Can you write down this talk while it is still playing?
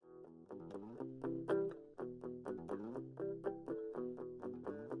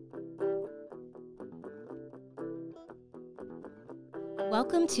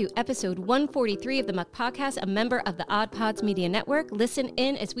Welcome to episode 143 of the Muck Podcast, a member of the Odd Pods Media Network. Listen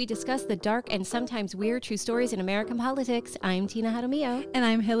in as we discuss the dark and sometimes weird true stories in American politics. I'm Tina Jaramillo. And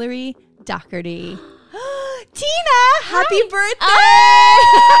I'm Hillary Doherty. Tina, happy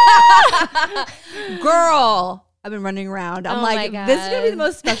birthday! Girl, I've been running around. I'm this is going to be the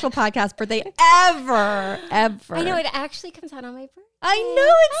most special podcast birthday ever. I know, it actually comes out on my birthday. I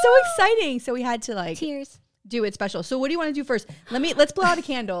know, it's so exciting. So we had to Tears. Do it special. So what do you want to do first? Let's blow out a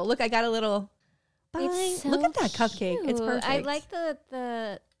candle. Look, I got a little. It's so Look at that cupcake. cute. It's perfect. I like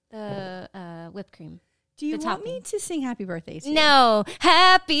the whipped cream. Do you the want topping. me to sing happy birthday to you? No.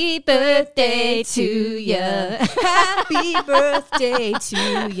 Happy birthday to ya. Happy birthday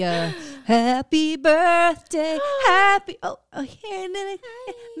to ya. Happy birthday. Happy. Oh, here,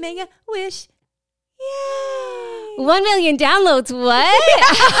 make a wish. Yay. 1 million downloads. What?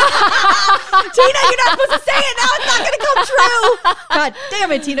 Tina, you're not supposed to say it. Now it's not going to come true. God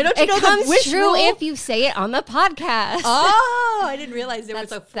damn it, Tina. Don't you know the wish true rule? if you say it on the podcast. Oh, I didn't realize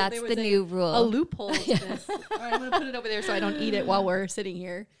That's the new rule. A loophole. All right, I'm going to put it over there so I don't eat it while we're sitting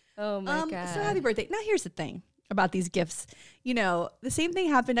here. Oh my God. So happy birthday. Now here's the thing about these gifts. You know, the same thing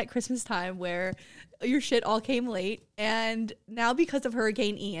happened at Christmas time where your shit all came late. And now because of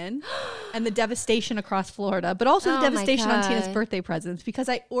Hurricane Ian and the devastation across Florida, but also the devastation on Tina's birthday presents, because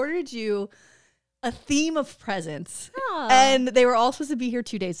I ordered you a theme of presents. Oh. And they were all supposed to be here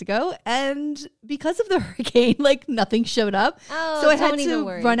 2 days ago. And because of the hurricane, nothing showed up. Oh, so I had don't even to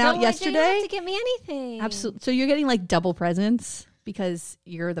worry. run out Don't yesterday. You don't have to get me anything. Absolutely. So you're getting double presents because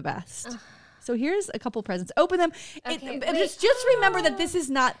you're the best. So here's a couple presents. Open them. Okay, Just remember that this is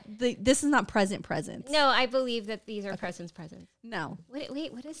not presents. No, I believe that these are presents. No.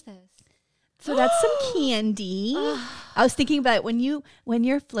 Wait, what is this? So that's some candy. I was thinking about when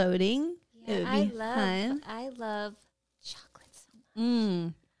you're floating. Yeah, it would be fun. I love chocolate so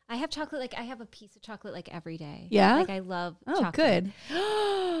much. I have chocolate, I have a piece of chocolate every day. Yeah? I love Oh, chocolate. good.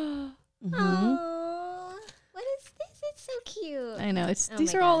 Oh, what is this? It's so cute. I know.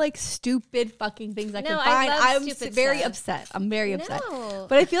 These my are all God. stupid fucking things I can No, find. I love I'm stupid very stuff. upset. I'm very upset. No.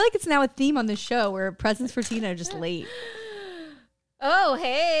 But I feel like it's now a theme on this show where presents for Tina are just late. Oh,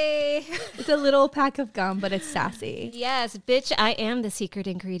 hey. It's a little pack of gum, but it's sassy. Yes, bitch, I am the secret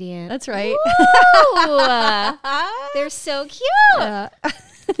ingredient. That's right. Woo! They're so cute. Yeah.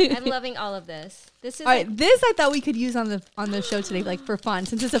 I'm loving all of this. This is all right. This I thought we could use on the show today, for fun,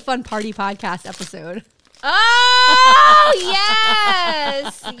 since it's a fun party podcast episode. Oh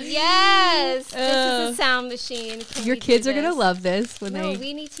yes, yes. This is a sound machine. Your kids are gonna love this when they.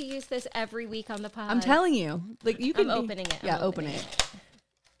 We need to use this every week on the pod. I'm telling you, you can. I'm opening it. Yeah, open it.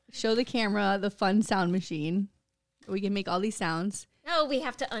 Show the camera the fun sound machine. We can make all these sounds. No, we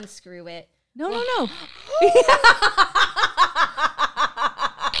have to unscrew it. No.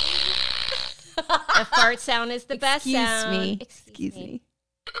 The fart sound is the best sound. Excuse me.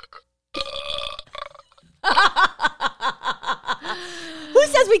 Who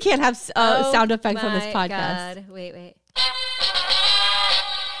says we can't have sound effects on this podcast? God. Wait.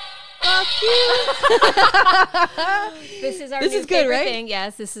 Fuck you. This is our This new is good, favorite right? thing.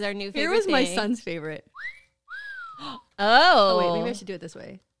 Yes, this is our new favorite Here was thing. my son's favorite. Oh. Wait, maybe I should do it this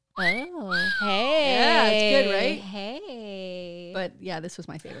way. Oh, hey. Yeah, it's good, right? Hey. But yeah, this was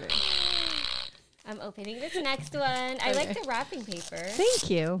my favorite. I'm opening this next one. I like the wrapping paper. Thank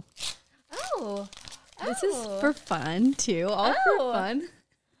you. Oh. This is for fun, too. All for fun.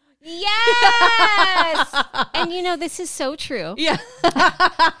 Yes! And this is so true. Yeah.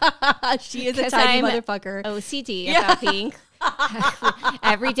 She is a tiny motherfucker. OCD about pink.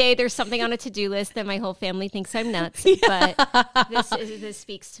 Every day there's something on a to-do list that my whole family thinks I'm nuts. But this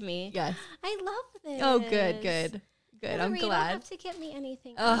speaks to me. Yes. I love this. Oh, good. I'm glad. You don't have to get me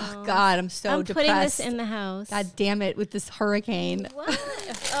anything Oh, else. God, I'm so depressed. Putting this in the house. God damn it, with this hurricane.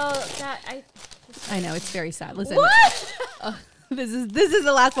 What? Oh, God. I know, it's very sad. Listen. What? This is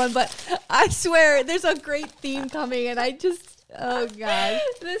the last one, but I swear there's a great theme coming, and I just, oh, God.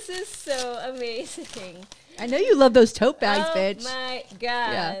 This is so amazing. I know you love those tote bags, bitch. Oh, my God.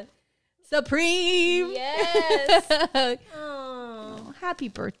 Yeah. Supreme. Yes. Oh, happy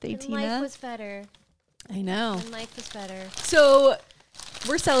birthday, Tina. Life was better. I know. Life was better. So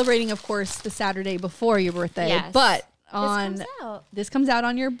we're celebrating, of course, the Saturday before your birthday. Yes. But this comes out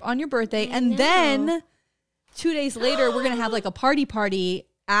on your birthday. And then 2 days later, we're going to have a party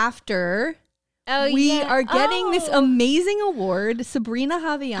after. Oh, we are getting this amazing award, Sabrina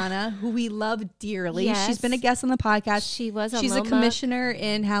Javiana, who we love dearly. Yes. She's been a guest on the podcast. She's a commissioner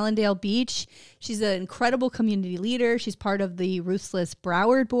in Hallandale Beach. She's an incredible community leader. She's part of the Ruthless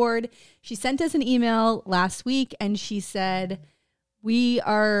Broward Board. She sent us an email last week and she said, We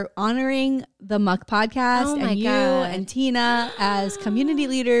are honoring the Muck podcast and you and Tina as community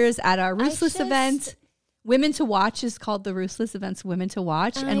leaders at our Ruthless event. Women to Watch is called the Ruthless Events Women to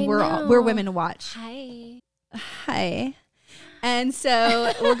Watch, and we're Women to Watch. Hi. And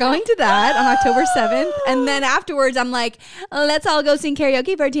so we're going to that on October 7th. And then afterwards, I'm like, let's all go sing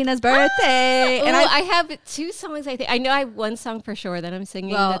karaoke for Tina's birthday. And I have 2 songs, I think. I know I have 1 song for sure that I'm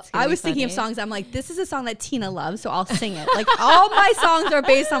singing. Well, I was thinking of songs. I'm like, this is a song that Tina loves, so I'll sing it. Like, all my songs are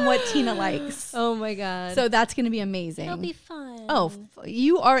based on what Tina likes. Oh, my God. So that's going to be amazing. It'll be fun. Oh,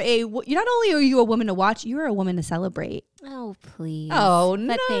 you are not only are you a woman to watch, you're a woman to celebrate. Oh, please. Oh,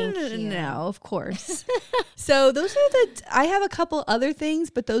 but thank you. No, of course. So those are I have a couple other things,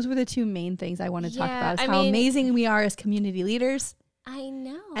 but those were the 2 main things I want to talk about. Is how amazing we are as community leaders. I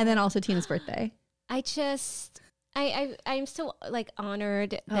know. And then also Tina's birthday. I'm so like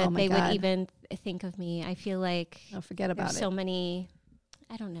honored that they would even think of me. I feel like forget about it. So many,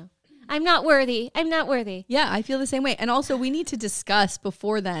 I don't know. I'm not worthy. Yeah, I feel the same way. And also we need to discuss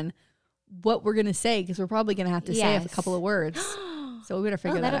before then what we're going to say, because we're probably going to have to say a couple of words. So we better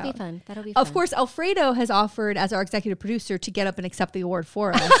figure that out. That'll be fun. Of course, Alfredo has offered as our executive producer to get up and accept the award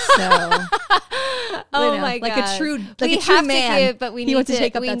for us. So, my God. Like a true man. We need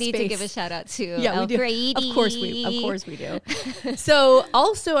to give a shout out to Alfredo. Of course we do. So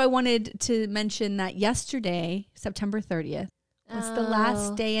also I wanted to mention that yesterday, September 30th, was the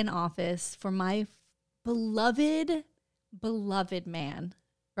last day in office for my beloved man,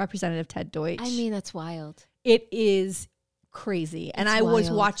 Representative Ted Deutsch. I mean, that's wild. It is crazy. And I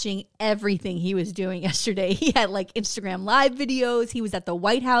was watching everything he was doing yesterday. He had like Instagram live videos. He was at the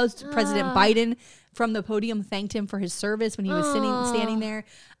White House. President Biden from the podium thanked him for his service when he was standing there.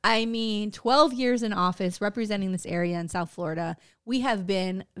 I mean, 12 years in office representing this area in South Florida. We have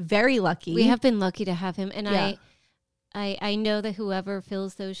been very lucky. We have been lucky to have him. And I know that whoever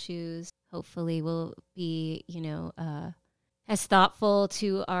fills those shoes hopefully will be, as thoughtful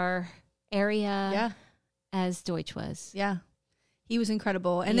to our area as Deutsch was. Yeah. He was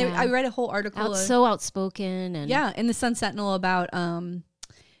incredible. And I read a whole article. So outspoken. And in the Sun Sentinel about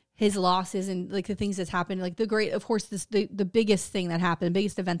his losses and like the things that's happened. Like the biggest thing that happened, the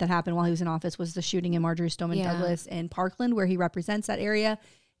biggest event that happened while he was in office was the shooting in Marjorie Stoneman Douglas in Parkland, where he represents that area.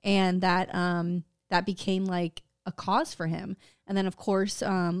 And that became like a cause for him. And then of course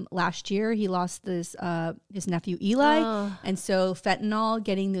last year he lost his nephew Eli, and so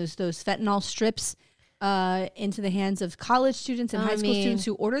getting those fentanyl strips into the hands of college students and high school students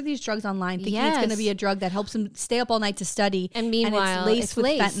who order these drugs online thinking it's going to be a drug that helps them stay up all night to study, and meanwhile it's laced with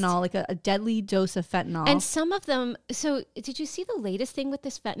fentanyl, like a deadly dose of fentanyl. And some of them, so did you see the latest thing with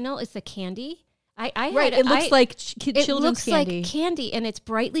this fentanyl is the candy? It looks like children's candy. Like candy, and it's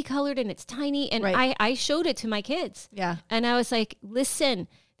brightly colored and it's tiny. And I showed it to my kids. Yeah. And I was like, listen,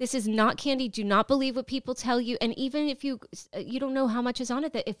 this is not candy. Do not believe what people tell you. And even if you don't know how much is on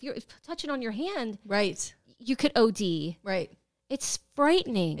it, that if you touch it on your hand, you could OD. Right. It's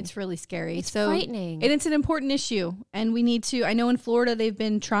frightening. It's really scary. It's frightening. And it's an important issue. And we need to, I know in Florida, they've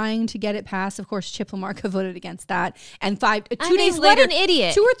been trying to get it passed. Of course, Chip LaMarca voted against that. And 2 days later. What an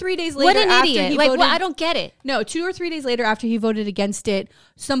idiot. 2 or 3 days later. What an idiot. I don't get it. No, 2 or 3 days later after he voted against it,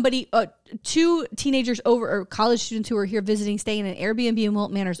 2 teenagers or college students who were here visiting, staying in an Airbnb in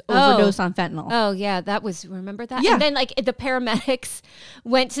Wilton Manors overdosed on fentanyl. Oh, yeah. Remember that? Yeah. And then the paramedics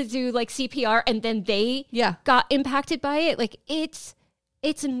went to do CPR and then they got impacted by it.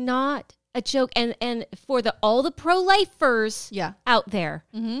 It's not a joke. And for all the pro-lifers out there.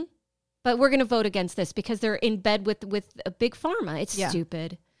 Mm-hmm. But we're going to vote against this because they're in bed with a big pharma. It's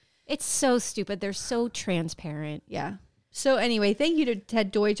stupid. It's so stupid. They're so transparent. Yeah. So anyway, thank you to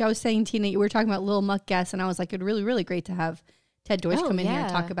Ted Deutsch. I was saying, Tina, you were talking about Little Muck guests, and I was like, it'd really, really great to have Ted Deutsch come in here and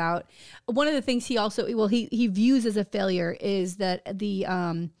talk about. One of the things he views as a failure is that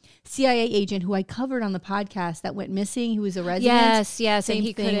the CIA agent who I covered on the podcast that went missing, who was a resident. Yes.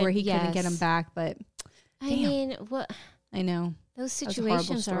 Same thing where he couldn't get him back, but I know. Those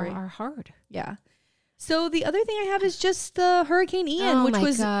situations are hard. Yeah. So the other thing I have is just the Hurricane Ian, which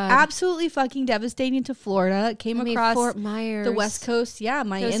was absolutely fucking devastating to Florida. It came across Fort Myers, the West Coast. Yeah,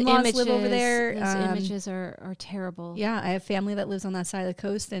 my in-laws live over there. Those images are terrible. Yeah, I have family that lives on that side of the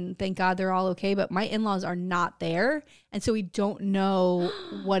coast, and thank God they're all okay. But my in-laws are not there, and so we don't know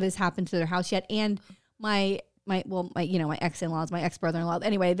what has happened to their house yet. And my ex-in-laws, my ex-brother-in-law.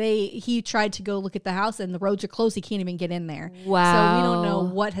 Anyway, he tried to go look at the house and the roads are closed. He can't even get in there. Wow. So we don't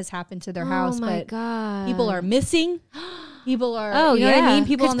know what has happened to their house. Oh my God. People are missing. People are, you know what I mean?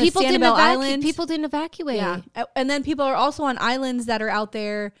 People on the Sanibel Island. People didn't evacuate. Yeah. And then people are also on islands that are out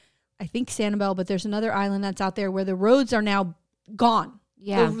there. I think Sanibel, but there's another island that's out there where the roads are now gone.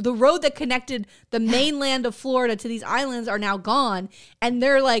 Yeah. The road that connected the mainland of Florida to these islands are now gone. And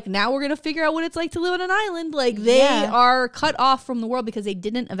they're like, now we're going to figure out what it's like to live on an island. Like they are cut off from the world because they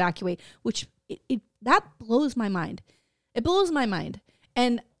didn't evacuate, which that blows my mind. It blows my mind.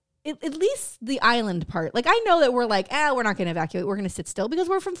 And at least the island part. Like I know that we're like, we're not going to evacuate. We're going to sit still because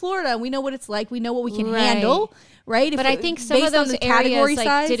we're from Florida and we know what it's like. We know what we can handle. Right. But I think some of those areas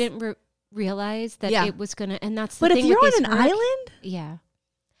like didn't realize that it was going to, and that's the thing. But if you're on an island. Yeah.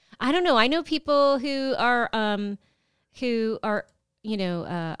 I don't know. I know people who are, on the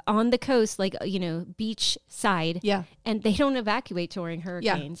coast, like, beach side. Yeah. And they don't evacuate during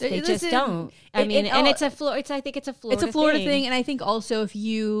hurricanes. Yeah. They just don't. I mean, I think it's a Florida thing. And I think also if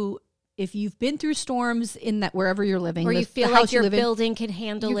you've been through storms in that wherever you're living, or you feel like your building can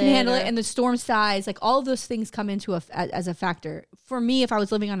handle it. And the storm size, like all of those things come into as a factor. For me, if I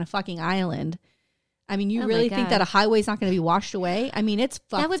was living on a fucking island, I mean, you really think that a highway's not going to be washed away? I mean, it's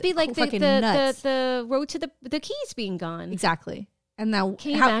fucked. That would be like the road to the Keys being gone. Exactly. And now,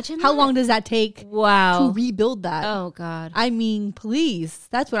 can you imagine how long does that take? Wow. To rebuild that? Oh God. I mean, please.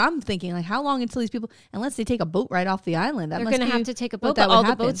 That's what I'm thinking. Like, how long until these people, unless they take a boat right off the island? They're going to have to take a boat, but all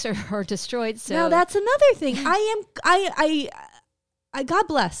the boats are destroyed. So now that's another thing. I God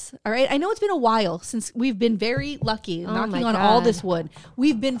bless. All right. I know it's been a while since we've been very lucky, knocking on all this wood.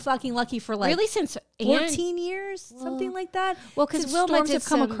 We've been fucking lucky for like really since 14 years, something like that. Well, because Wilma have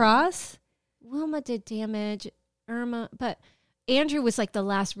come across. Wilma did damage, Irma, but Andrew was like the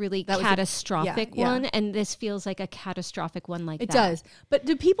last really catastrophic one, and this feels like a catastrophic one like that. It does. But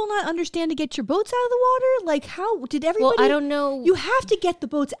do people not understand to get your boats out of the water? Like how did everybody? Well, I don't know. You have to get the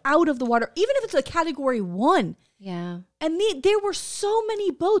boats out of the water, even if it's a category 1. Yeah. And there were so many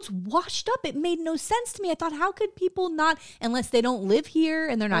boats washed up. It made no sense to me. I thought, how could people not, unless they don't live here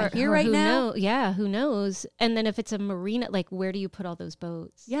and they're not here right now? Yeah, who knows? And then if it's a marina, like where do you put all those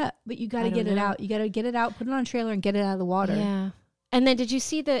boats? Yeah, but you got to get it out. You got to get it out, put it on a trailer and get it out of the water. Yeah. And then did you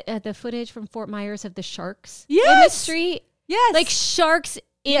see the footage from Fort Myers of the sharks in the street? Yes. Like sharks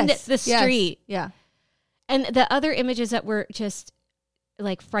in the street. Yeah. And the other images that were just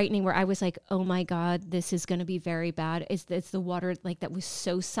like frightening where I was like, oh my God, this is going to be very bad. It's the water like that was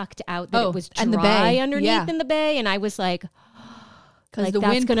so sucked out that it was dry and the bay. Underneath in the bay. And I was like, because the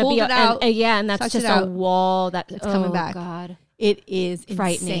wind pulled it out. And that's just a wall that's coming back. God. It is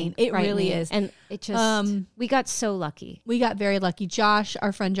frightening. It really is. And it just, we got so lucky. We got very lucky. Josh,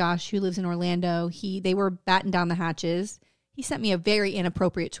 our friend Josh, who lives in Orlando, they were batting down the hatches. He sent me a very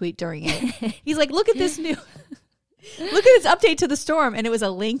inappropriate tweet during it. He's like, look at this look at this update to the storm. And it was a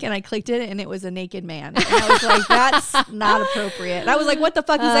link and I clicked it and it was a naked man. And I was like, that's not appropriate. And I was like, what the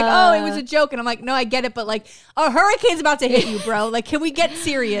fuck? He's like, oh, it was a joke. And I'm like, no, I get it. But like a hurricane's about to hit you, bro. Like, can we get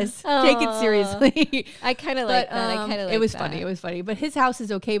serious? Take it seriously. I kind of like that. I kind of like it was funny. It was funny. But his house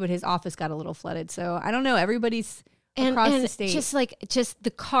is okay. But his office got a little flooded. So I don't know. Everybody's across the state. Just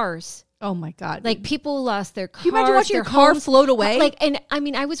the cars. Oh my God. Like people lost their cars. Can you imagine watching your car float away? Like, and I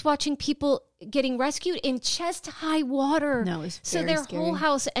mean, I was watching people getting rescued in chest high water. No, it's so their scary. whole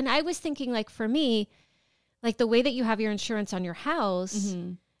house. And I was thinking, like, for me, like the way that you have your insurance on your house,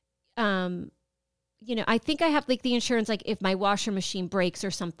 I think I have like the insurance, like if my washer machine breaks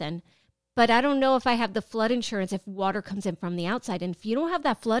or something, but I don't know if I have the flood insurance if water comes in from the outside. And if you don't have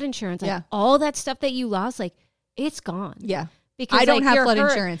that flood insurance, like all that stuff that you lost, like it's gone. Yeah. Because I don't have flood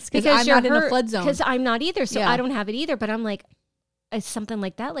insurance because I'm not in a flood zone. Because I'm not either. So I don't have it either. But I'm like, something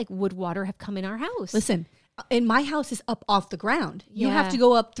like that, like would water have come in our house? Listen, and my house is up off the ground. You have to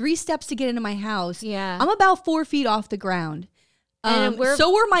go up 3 steps to get into my house. Yeah. I'm about 4 feet off the ground.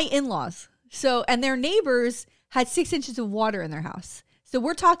 So were my in-laws. And their neighbors had 6 inches of water in their house. So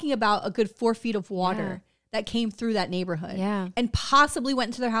we're talking about a good 4 feet of water that came through that neighborhood. Yeah. And possibly went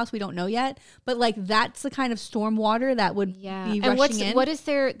into their house. We don't know yet. But like that's the kind of storm water that would be rushing in. What is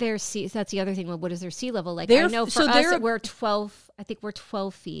their sea? That's the other thing. What is their sea level? Like I know for us, we're 12. I think we're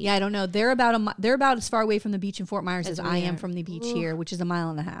 12 feet. Yeah, I don't know. They're about as far away from the beach in Fort Myers as I am from the beach here, which is 1.5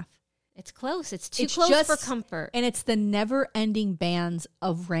 miles. It's close. It's too close for comfort. And it's the never-ending bands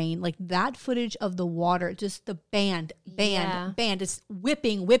of rain. Like that footage of the water, just the band is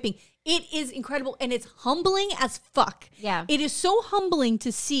whipping. It is incredible and it's humbling as fuck. Yeah. It is so humbling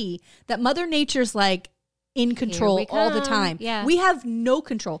to see that Mother Nature's like in control all the time. Yeah. We have no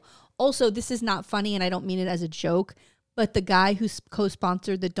control. Also, this is not funny and I don't mean it as a joke, but the guy who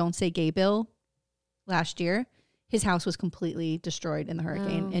co-sponsored the Don't Say Gay bill last year, his house was completely destroyed in the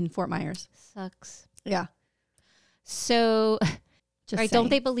hurricane in Fort Myers. Sucks. Yeah. So, don't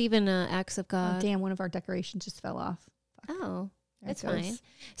they believe in acts of God? Oh, damn, one of our decorations just fell off. Fuck. Oh, that's fine.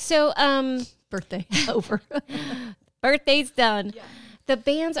 So, birthday over. Birthday's done. Yeah. The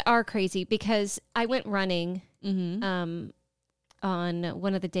bands are crazy because I went running on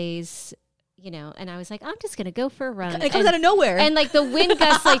one of the days, and I was like, I'm just going to go for a run. It comes out of nowhere. And like the wind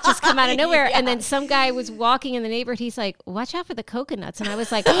gusts just come out of nowhere. Yeah. And then some guy was walking in the neighborhood. He's like, watch out for the coconuts. And I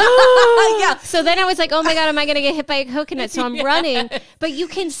was like, yeah. So then I was like, oh my God, am I going to get hit by a coconut? So I'm running, but you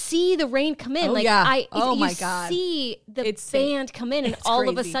can see the rain come in. My God. See the band come in and all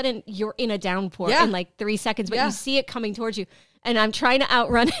of a sudden you're in a downpour in like 3 seconds, but you see it coming towards you. And I'm trying to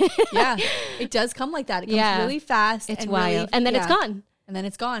outrun it. Yeah, it does come like that. It comes really fast. It's wild. And then it's gone. And then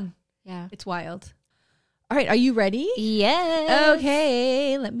it's gone. Yeah. It's wild. All right. Are you ready? Yes.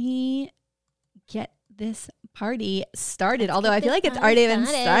 Okay. Let me get this party started. Although I feel like it's already been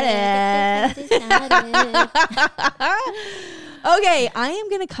started. Okay. I am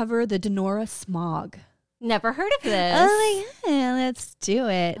going to cover the Donora Smog. Never heard of this. Oh my God. Let's do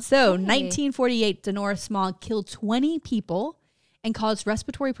it. Okay. So 1948, Donora Smog killed 20 people and caused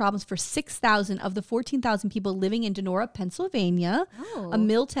respiratory problems for 6,000 of the 14,000 people living in Donora, Pennsylvania, a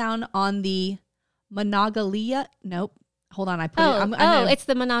mill town on the Monongahela. Nope. Hold on. I put it. It's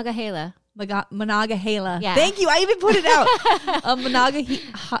the Monongahela. Monongahela. Yeah. Thank you. I even put it out.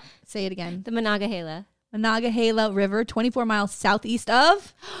 Say it again. The Monongahela. Monongahela River, 24 miles southeast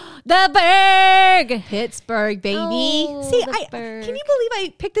of the Berg. Pittsburgh, baby. Oh, See, can you believe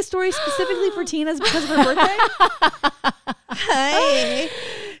I picked this story specifically for Tina's because of her birthday? Hey.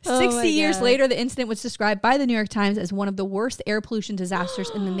 60 years later, the incident was described by the New York Times as one of the worst air pollution disasters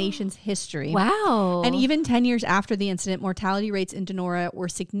in the nation's history. Wow. And even 10 years after the incident, mortality rates in Donora were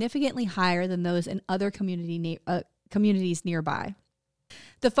significantly higher than those in other communities nearby.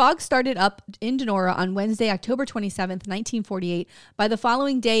 The fog started up in Donora on Wednesday, October 27th, 1948. By the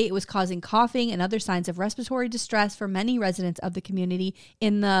following day, it was causing coughing and other signs of respiratory distress for many residents of the community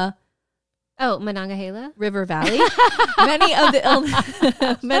in the Monongahela River Valley. Many of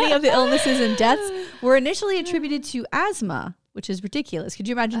the illnesses and deaths were initially attributed to asthma, which is ridiculous. Could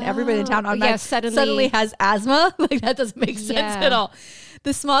you imagine everybody in town suddenly has asthma? Like, that doesn't make sense at all.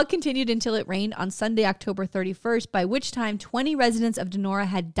 The smog continued until it rained on Sunday, October 31st, by which time 20 residents of Donora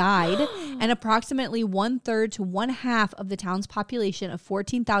had died and approximately 1/3 to 1/2 of the town's population of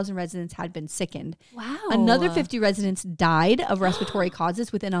 14,000 residents had been sickened. Wow. Another 50 residents died of respiratory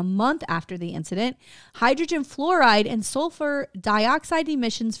causes within a month after the incident. Hydrogen fluoride and sulfur dioxide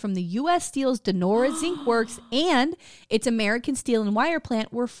emissions from the U.S. Steel's Donora Zinc Works and its American Steel and Wire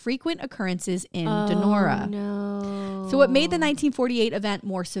plant were frequent occurrences in Donora. No. So what made the 1948 event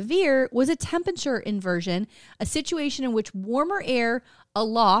more severe was a temperature inversion, a situation in which warmer air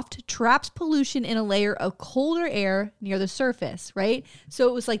aloft traps pollution in a layer of colder air near the surface, right? So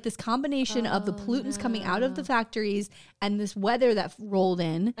it was like this combination of the pollutants coming out of the factories and this weather that rolled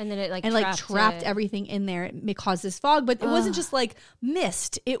in. And then it trapped everything in there. It caused this fog, but it wasn't just like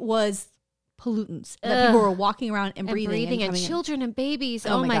mist. It was pollutants that people were walking around and breathing and children and babies.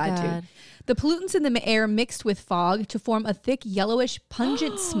 Oh my God. Dude. The pollutants in the air mixed with fog to form a thick yellowish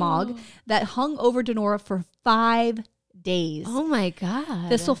pungent smog that hung over Donora for 5 days. Oh my God.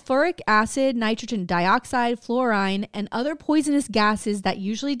 The sulfuric acid, nitrogen dioxide, fluorine, and other poisonous gases that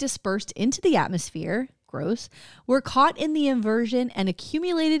usually dispersed into the atmosphere, gross, were caught in the inversion and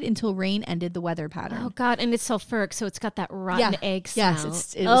accumulated until rain ended the weather pattern. Oh God, and it's sulfuric, so it's got that rotten egg smell.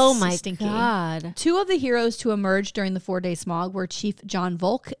 Yes, it was my stinky. God. 2 of the heroes to emerge during the 4-day smog were Chief John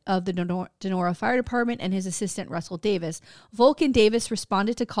Volk of the Donora Fire Department and his assistant Russell Davis. Volk and Davis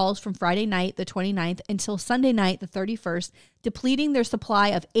responded to calls from Friday night, the 29th, until Sunday night, the 31st, depleting their supply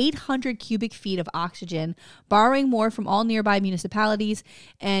of 800 cubic feet of oxygen, borrowing more from all nearby municipalities,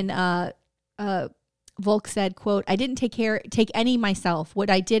 and Volk said, quote, "I didn't take any myself. What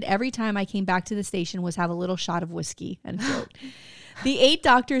I did every time I came back to the station was have a little shot of whiskey," end quote. The 8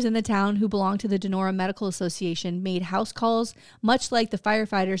 doctors in the town who belonged to the Donora Medical Association made house calls, much like the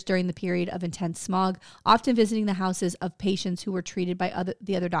firefighters during the period of intense smog, often visiting the houses of patients who were treated by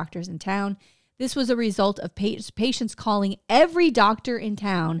the other doctors in town. This was a result of patients calling every doctor in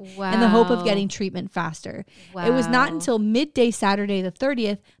town in the hope of getting treatment faster. Wow. It was not until midday Saturday the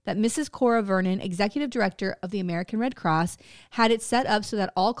 30th that Mrs. Cora Vernon, executive director of the American Red Cross, had it set up so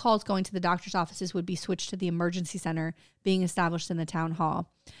that all calls going to the doctor's offices would be switched to the emergency center being established in the town hall.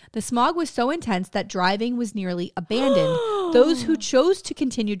 The smog was so intense that driving was nearly abandoned. Those who chose to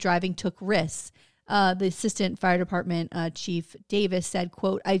continue driving took risks. The assistant fire department chief Davis said,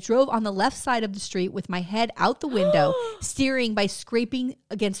 quote, "I drove on the left side of the street with my head out the window, steering by scraping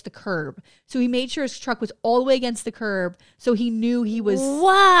against the curb." So he made sure his truck was all the way against the curb, so he knew he was.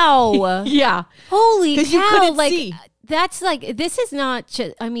 Wow. Yeah. Holy cow. You couldn't see. That's like, this is not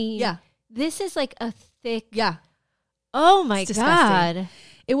just, this is like a thick. Yeah. Oh my God.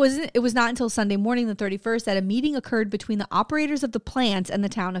 It was not until Sunday morning, the 31st, that a meeting occurred between the operators of the plants and the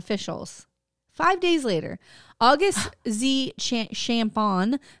town officials. 5 days later, August Z.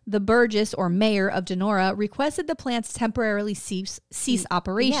 Champon, the Burgess or mayor of Donora, requested the plants temporarily cease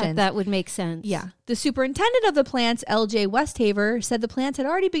operations. Yeah, that would make sense. Yeah. The superintendent of the plants, L.J. Westhaver, said the plants had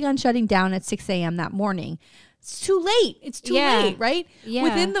already begun shutting down at 6 a.m. that morning. It's too late. It's too late, right? Yeah.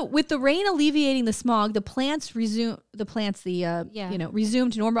 With the rain alleviating the smog, the plants resumed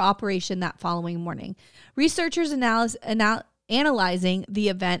normal operation that following morning. Researchers analyzing the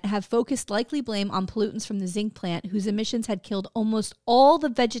event have focused likely blame on pollutants from the zinc plant, whose emissions had killed almost all the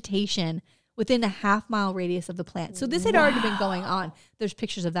vegetation within a half-mile radius of the plant. So this had already been going on. There's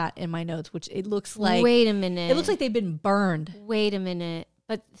pictures of that in my notes, which it looks like... Wait a minute. It looks like they've been burned. Wait a minute.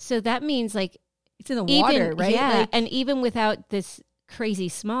 But so that means like... It's in the water, right? Yeah, like, and even without this crazy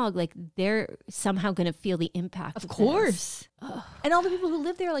smog, like they're somehow going to feel the impact. Of course. And all the people who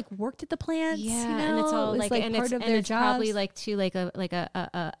live there like worked at the plants. Yeah, you know? and it's all like and part of their jobs. Probably like to like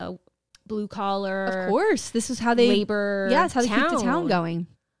a blue collar. Of course, this is how they labor. Yeah, it's how they keep the town going.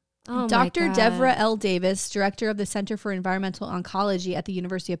 Oh Dr. Devra L. Davis, director of the Center for Environmental Oncology at the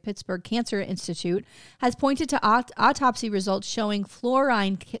University of Pittsburgh Cancer Institute, has pointed to autopsy results showing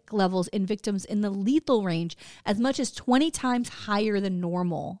fluorine levels in victims in the lethal range as much as 20 times higher than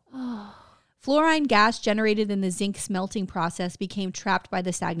normal. Fluorine gas generated in the zinc smelting process became trapped by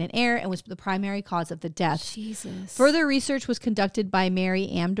the stagnant air and was the primary cause of the death. Jesus. Further research was conducted by Mary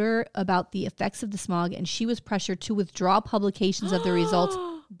Amdur about the effects of the smog, and she was pressured to withdraw publications of the results,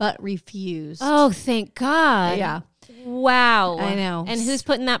 but refused. Oh, thank God. Yeah. Wow. I know. And who's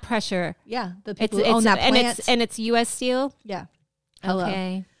putting that pressure? Yeah. The people who own that plant. And it's U.S. Steel? Yeah. Hello.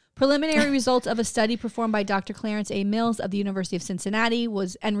 Okay. Preliminary results of a study performed by Dr. Clarence A. Mills of the University of Cincinnati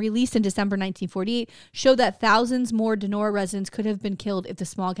and released in December 1948 showed that thousands more Donora residents could have been killed if the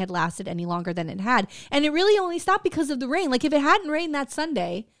smog had lasted any longer than it had. And it really only stopped because of the rain. Like if it hadn't rained that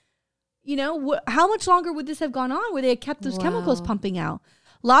Sunday, you know, how much longer would this have gone on where they had kept those chemicals pumping out?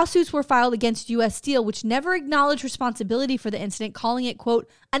 Lawsuits were filed against U.S. Steel, which never acknowledged responsibility for the incident, calling it, quote,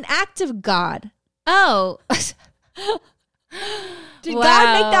 an act of God. Oh. Did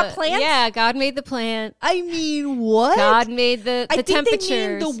God make that plant? Yeah, God made the plant. I mean, what? God made the temperatures. They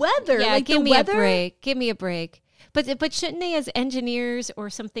mean the weather. Yeah, like give me a break. Give me a break. But shouldn't they, as engineers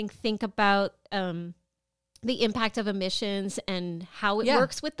or something, think about the impact of emissions and how it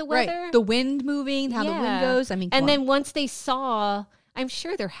works with the weather? Right. The wind moving, how the wind goes. I mean, and then once they saw, I'm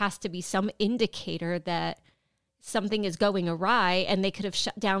sure there has to be some indicator that something is going awry, and they could have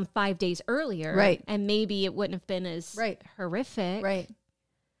shut down 5 days earlier. Right. And maybe it wouldn't have been as horrific. Right.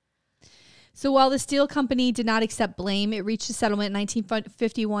 So while the steel company did not accept blame, it reached a settlement in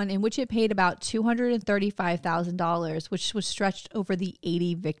 1951 in which it paid about $235,000, which was stretched over the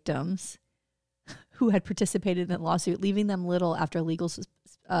 80 victims who had participated in the lawsuit, leaving them little after legal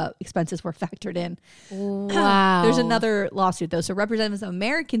expenses were factored in. Wow. There's another lawsuit, though. So representatives of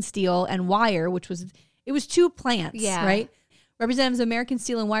American Steel and Wire, it was two plants, right? Representatives of American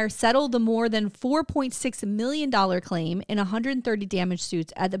Steel and Wire settled the more than $4.6 million claim in 130 damage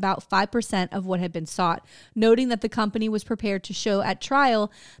suits at about 5% of what had been sought, noting that the company was prepared to show at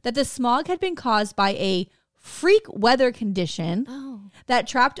trial that the smog had been caused by a freak weather condition that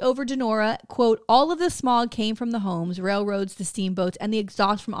trapped over Donora. Quote, all of the smog came from the homes, railroads, the steamboats, and the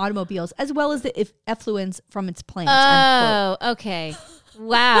exhaust from automobiles, as well as the effluents from its plants. Oh, okay.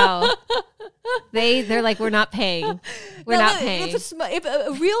 Wow. They're like, we're not paying. We're not paying. If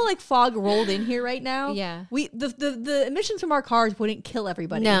a real like fog rolled in here right now, the emissions from our cars wouldn't kill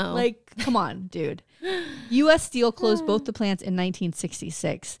everybody. No. Like, come on, dude. U.S. Steel closed both the plants in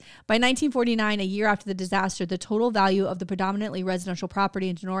 1966. By 1949, a year after the disaster, the total value of the predominantly residential property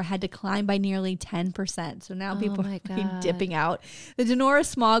in Donora had declined by nearly 10%. So now people are dipping out. The Donora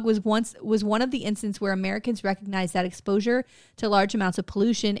smog was one of the instances where Americans recognized that exposure to large amounts of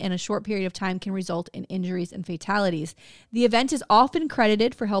pollution in a short period of time can result in injuries and fatalities. The event is often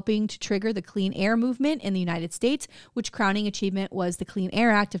credited for helping to trigger the clean air movement in the United States, which crowning achievement was the Clean Air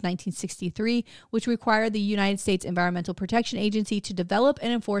Act of 1963, which required the United States Environmental Protection Agency to develop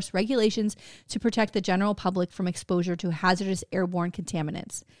and enforce regulations to protect the general public from exposure to hazardous airborne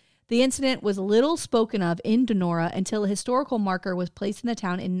contaminants. The incident was little spoken of in Donora until a historical marker was placed in the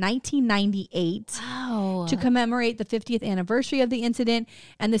town in 1998 to commemorate the 50th anniversary of the incident,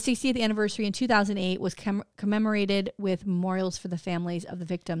 and the 60th anniversary in 2008 was commemorated with memorials for the families of the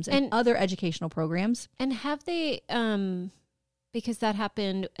victims and other educational programs. And have they, because that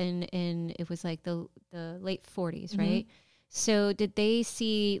happened in it was like the late 40s, right? So did they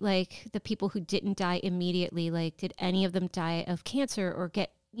see like the people who didn't die immediately? Like, did any of them die of cancer or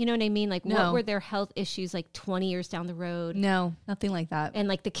get, you know what I mean? Like, what were their health issues like 20 years down the road? No, nothing like that. And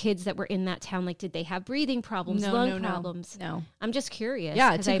like the kids that were in that town, like, did they have breathing problems, lung problems? No. I'm just curious.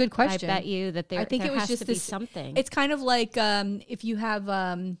 Yeah, it's a good question. I bet you that there has to be something. It's kind of like if you have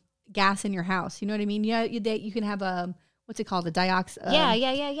gas in your house, you know what I mean? Yeah, you can have what's it called? The dioxide.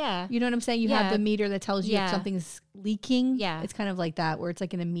 Yeah. You know what I'm saying? You have the meter that tells you if something's leaking. Yeah. It's kind of like that, where it's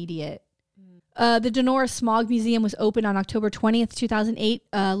like an immediate. The Donora Smog Museum was opened on October 20th, 2008,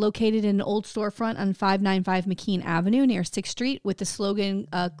 located in an old storefront on 595 McKean Avenue near 6th Street with the slogan,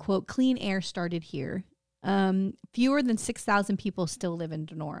 quote, "Clean air started here." Fewer than 6,000 people still live in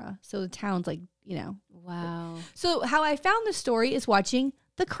Donora. So the town's like, you know. Wow. So how I found the story is watching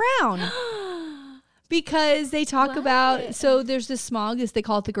The Crown. Because they talk about, so there's this smog, they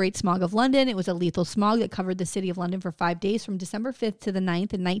call it the Great Smog of London. It was a lethal smog that covered the city of London for 5 days from December 5th to the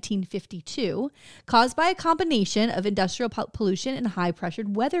 9th in 1952, caused by a combination of industrial pollution and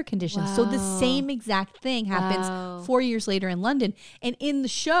high-pressured weather conditions. Wow. So the same exact thing happens 4 years later in London. And in the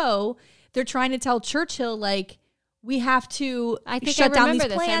show, they're trying to tell Churchill, like, we have to shut down these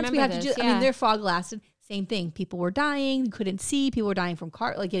plants. We have to do, I mean, their fog lasted. Same thing. People were dying. couldn't see. People were dying from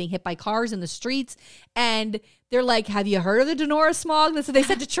getting hit by cars in the streets. And they're like, have you heard of the Donora smog? That's what they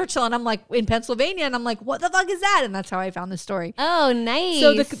said to Churchill. And I'm like, in Pennsylvania. And I'm like, what the fuck is that? And that's how I found this story. Oh, nice.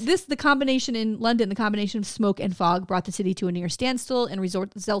 So the combination in London, the combination of smoke and fog brought the city to a near standstill and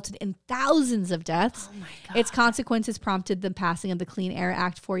resulted in thousands of deaths. Oh my God. Its consequences prompted the passing of the Clean Air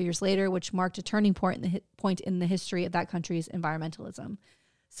Act 4 years later, which marked a turning point in the history of that country's environmentalism.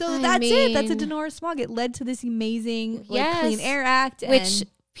 So that's it. That's a Donora smog. It led to this amazing Clean Air Act. Which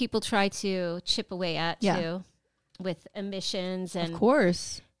people try to chip away at, too, with emissions. And of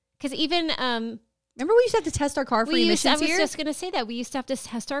course. Because even... remember we used to have to test our car for emissions here? I was just going to say that. We used to have to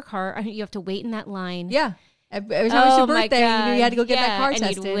test our car. You have to wait in that line. Yeah. Every time it was your birthday, you knew you had to go get that car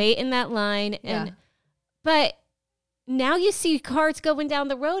tested. And you'd wait in that line. But now you see cars going down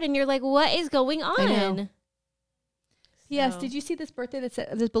the road, and you're like, what is going on? I know. Yes. Did you see this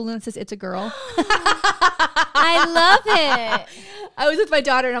this balloon that says "It's a girl"? I love it. I was with my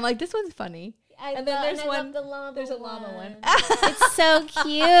daughter, and I'm like, "This one's funny." And then there's one. There's a llama one. It's so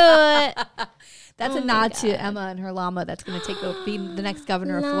cute. That's a nod to Emma and her llama. That's going to be the next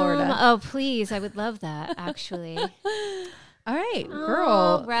governor of Florida. Oh, please! I would love that. Actually. All right,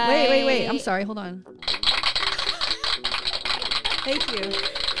 girl. Right. Wait. I'm sorry. Hold on. Thank you.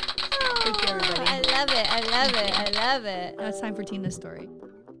 Thank you, everybody. I love it. Now it's time for Tina's story.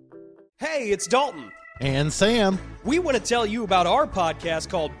 Hey, it's Dalton. And Sam. We want to tell you about our podcast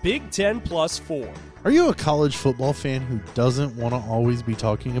called Big 10 Plus 4. Are you a college football fan who doesn't want to always be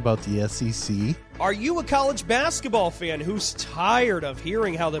talking about the SEC? Are you a college basketball fan who's tired of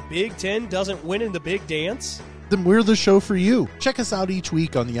hearing how the Big 10 doesn't win in the big dance? Then we're the show for you. Check us out each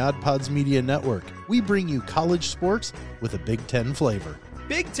week on the Odd Pods Media Network. We bring you college sports with a Big 10 flavor.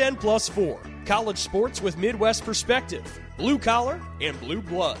 Big 10 Plus 4. College sports with Midwest perspective. Blue collar and blue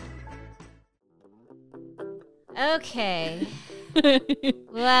blood. Okay.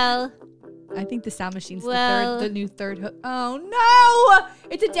 Well, I think the sound machine's the new third hook. Oh no!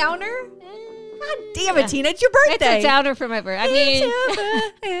 It's a downer? God damn it, Tina, it's your birthday. It's a downer for my birthday.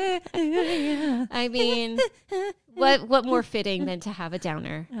 I mean, what more fitting than to have a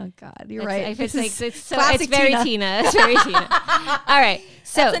downer? Oh God, you're right. It's very Tina. It's very Tina. All right,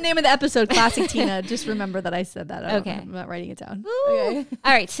 so that's the name of the episode, Classic Tina. Just remember that I said that. Okay, I'm not writing it down. Okay.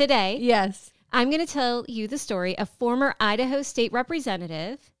 All right, today, yes, I'm going to tell you the story of former Idaho State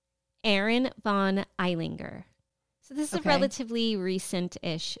Representative Aaron von Ehlinger. So this is a relatively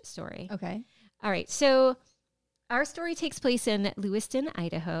recent-ish story. Okay. All right, so our story takes place in Lewiston,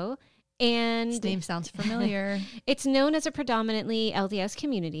 Idaho, and... This name sounds familiar. It's known as a predominantly LDS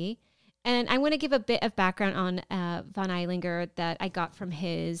community, and I want to give a bit of background on von Ehlinger that I got from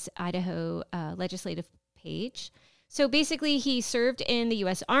his Idaho legislative page. So basically, he served in the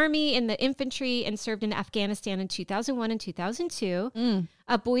U.S. Army in the infantry and served in Afghanistan in 2001 and 2002.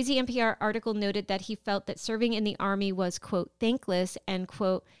 A Boise NPR article noted that he felt that serving in the Army was, quote, thankless, and,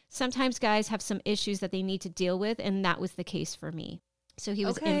 quote, sometimes guys have some issues that they need to deal with, and that was the case for me. So he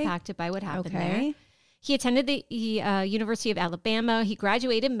was impacted by what happened there. He attended the University of Alabama. He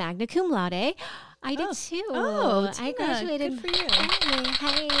graduated magna cum laude. I did too. Oh, I graduated. Good for you.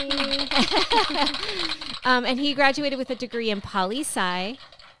 Hi. And he graduated with a degree in poli-sci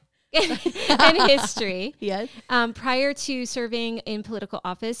and history. Yes. Prior to serving in political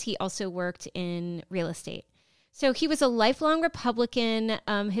office, he also worked in real estate. So he was a lifelong Republican.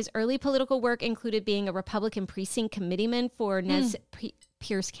 His early political work included being a Republican precinct committeeman for Nez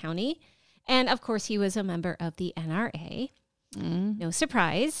Perce County. And of course, he was a member of the NRA. No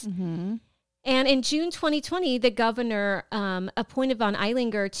surprise. Mm-hmm. And in June 2020, the governor appointed von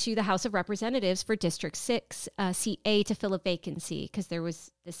Ehlinger to the House of Representatives for District 6, Seat A, to fill a vacancy because the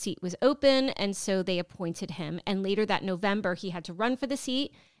seat was open, and so they appointed him. And later that November, he had to run for the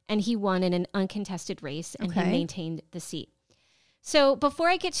seat, and he won in an uncontested race, and he maintained the seat. So before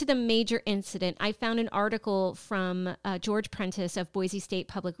I get to the major incident, I found an article from George Prentice of Boise State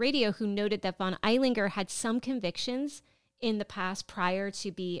Public Radio, who noted that von Ehlinger had some convictions in the past prior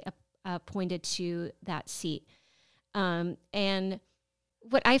to be appointed to that seat. And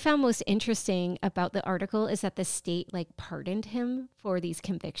what I found most interesting about the article is that the state pardoned him for these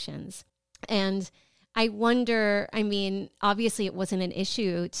convictions. And I wonder, I mean, obviously it wasn't an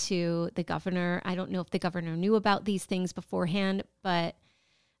issue to the governor. I don't know if the governor knew about these things beforehand, but,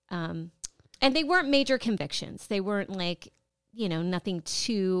 and they weren't major convictions. They weren't nothing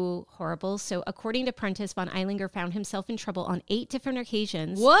too horrible. So according to Prentice, von Ehlinger found himself in trouble on 8 different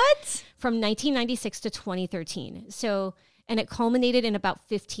occasions. What? From 1996 to 2013. So, and it culminated in about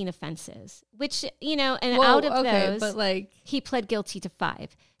 15 offenses, which, out of those, but he pled guilty to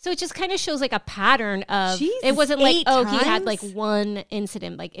 5. So it just kind of shows a pattern of, it wasn't he had one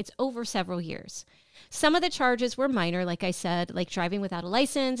incident, it's over several years. Some of the charges were minor, like I said, driving without a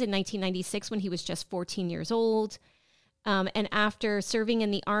license in 1996 when he was just 14 years old. And after serving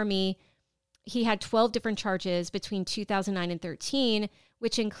in the Army, he had 12 different charges between 2009 and 13,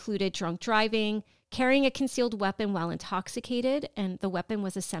 which included drunk driving, carrying a concealed weapon while intoxicated, and the weapon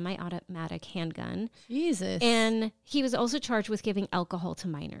was a semi-automatic handgun. Jesus. And he was also charged with giving alcohol to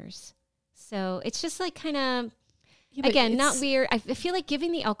minors. So it's just kind of, again, not weird. I feel like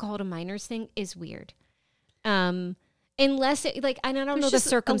giving the alcohol to minors thing is weird. Unless, I don't know the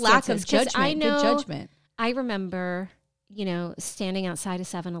circumstances. A lack of judgment, I know, good judgment. I remember, standing outside a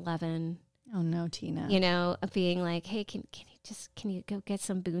 7-Eleven. Oh no, Tina. Being like, hey, can you go get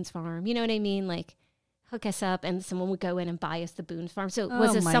some Boone's Farm? You know what I mean? Hook us up, and someone would go in and buy us the Boone's Farm. So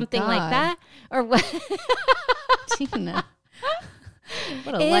was it something like that? Or what? Tina.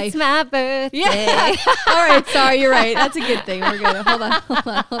 What a it's life. It's my birthday. Yeah. All right, sorry, you're right. That's a good thing. We're good. Hold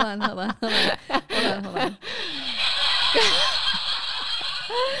on.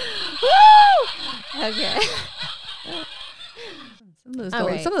 Woo! Okay.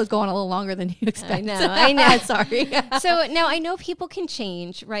 Some of those go on a little longer than you expect. I know. Sorry. So now I know people can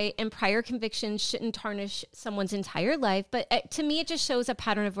change, right? And prior convictions shouldn't tarnish someone's entire life. But to me, it just shows a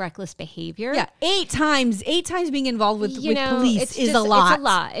pattern of reckless behavior. Yeah. 8 times being involved with police is a lot. It's a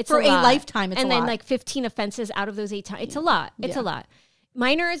lot. It's for a lot. Lifetime. It's and a lot. then 15 offenses out of those 8 times. It's a lot. It's a lot.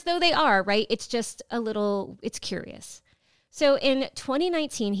 Minor as though they are, right? It's just it's curious. So in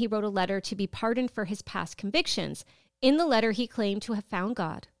 2019, he wrote a letter to be pardoned for his past convictions. In the letter, he claimed to have found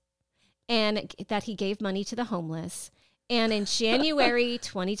God and that he gave money to the homeless. And in January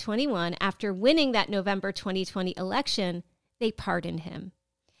 2021, after winning that November 2020 election, they pardoned him.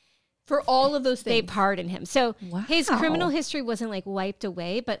 For all of those things? They pardoned him. So his criminal history wasn't wiped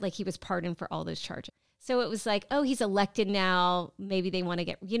away, but he was pardoned for all those charges. So it was he's elected now. Maybe they want to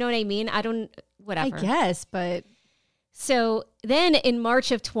get, you know what I mean? Whatever. I guess, but. So then in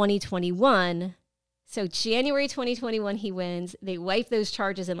March of 2021... So January 2021, he wins. They wipe those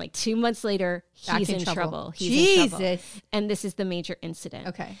charges, and 2 months later, he's in trouble. He's in trouble. And this is the major incident.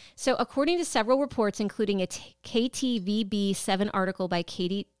 Okay. So according to several reports, including a KTVB 7 article by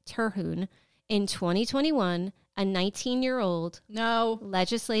Katie Terhune, in 2021, a 19-year-old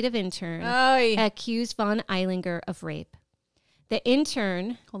legislative intern accused von Ehlinger of rape. The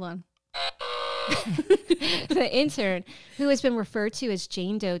intern... Hold on. The intern, who has been referred to as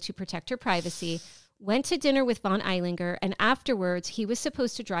Jane Doe to protect her privacy, went to dinner with von Ehlinger, and afterwards he was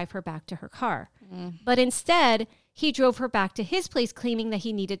supposed to drive her back to her car. But instead, he drove her back to his place, claiming that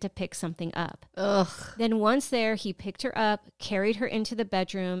he needed to pick something up. Ugh. Then once there, he picked her up, carried her into the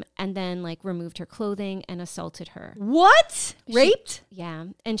bedroom, and then removed her clothing and assaulted her. What? Raped? Yeah.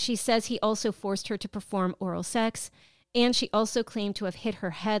 And she says he also forced her to perform oral sex. And she also claimed to have hit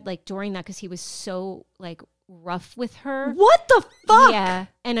her head during that because he was so rough with her. What the fuck? Yeah.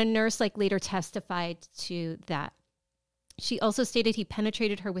 And a nurse later testified to that. She also stated he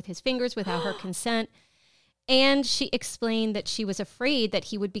penetrated her with his fingers without her consent. And she explained that she was afraid that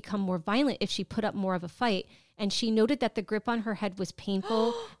he would become more violent if she put up more of a fight. And she noted that the grip on her head was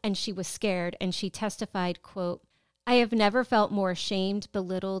painful and she was scared. And she testified, quote, "I have never felt more ashamed,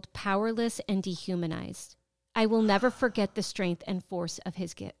 belittled, powerless, and dehumanized. I will never forget the strength and force of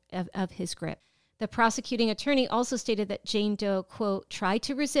his grip. The prosecuting attorney also stated that Jane Doe, quote, tried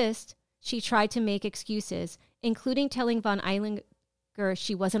to resist. She tried to make excuses, including telling von Ehlinger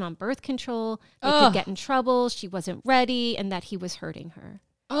she wasn't on birth control, they could get in trouble, she wasn't ready, and that he was hurting her.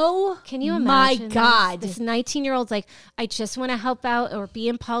 Oh, can you imagine? My God. This 19-year-old's like, I just want to help out or be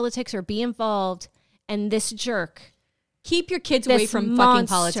in politics or be involved. And this jerk. Keep your kids away from fucking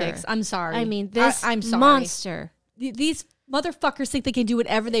politics. I'm sorry. I mean, this I'm sorry. monster. These motherfuckers think they can do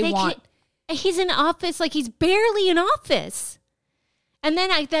whatever they want. He's in office, like he's barely in office. And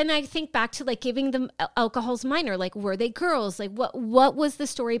then I think back to like giving them alcohol's minor. Like, were they girls? Like, what was the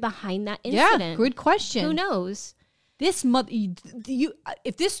story behind that incident? Yeah, good question. Who knows? This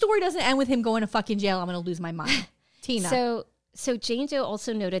if this story doesn't end with him going to fucking jail, I'm going to lose my mind. Tina. So Jane Doe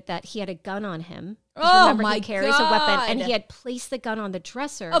also noted that he had a gun on him. Oh, remember, my he carries God. a weapon, and he had placed the gun on the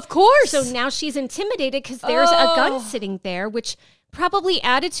dresser. Of course. So now she's intimidated because there's a gun sitting there, which probably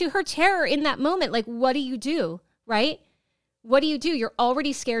added to her terror in that moment. Like, what do? Right? What do? You're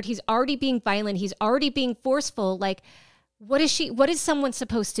already scared. He's already being violent. He's already being forceful. Like, what is someone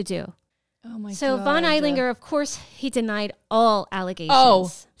supposed to do? Oh my God. So von Ehlinger, of course, he denied all allegations.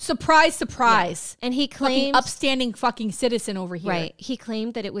 Oh, surprise. Yeah. And he claimed... upstanding fucking citizen over here. Right. He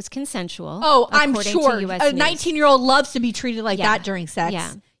claimed that it was consensual. Oh, I'm sure. A 19-year-old loves to be treated like that during sex.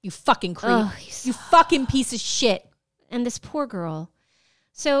 Yeah. You fucking creep. You fucking piece of shit. And this poor girl.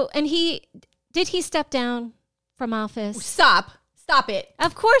 So, and did he step down from office? Stop it.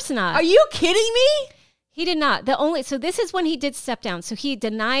 Of course not. Are you kidding me? He did not. So this is when he did step down. So he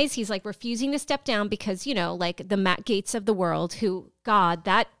denies, he's like refusing to step down because, like the Matt Gaetz of the world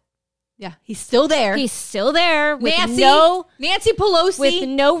yeah, he's still there. He's still there with Nancy Pelosi with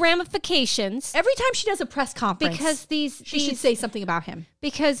no ramifications. Every time she does a press conference, because she should say something about him.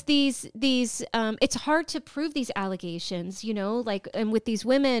 Because these it's hard to prove these allegations, like, and with these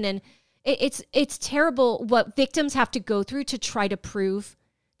women, and it's terrible what victims have to go through to try to prove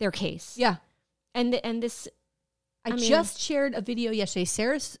their case. Yeah. And this, I just shared a video yesterday.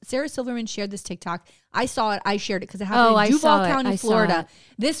 Sarah Silverman shared this TikTok. I saw it. I shared it because it happened in Duval County, Florida.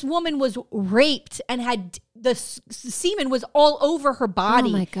 This woman was raped and had the semen was all over her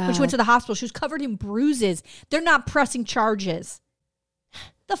body. Oh my God. When she went to the hospital, she was covered in bruises. They're not pressing charges.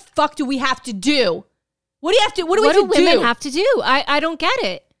 The fuck do we have to do? What do you have to? What do women have to do? I don't get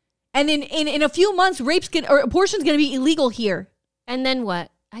it. And in a few months, abortion's going to be illegal here. And then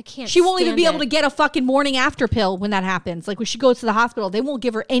what? I can't. She won't even be able to get a fucking morning after pill when that happens. Like when she goes to the hospital, they won't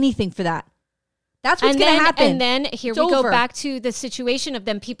give her anything for that. That's what's going to happen. And then here we go back to the situation of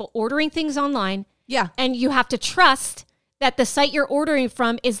them people ordering things online. Yeah. And you have to trust that the site you're ordering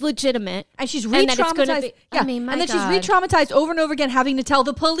from is legitimate. And she's re-traumatized. And then she's re-traumatized over and over again, having to tell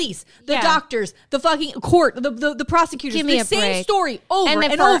the police, the doctors, the fucking court, the prosecutors. Give me the a same break. Story over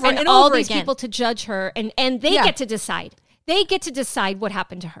and over and all over these again. people to judge her, and they get to decide. They get to decide what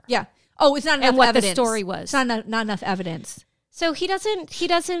happened to her. Yeah. Oh, it's not enough and what evidence. The story was. It's not enough evidence. So he doesn't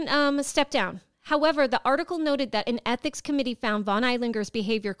step down. However, the article noted that an ethics committee found von Ehlinger's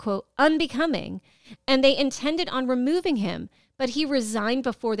behavior, quote, unbecoming, and they intended on removing him, but he resigned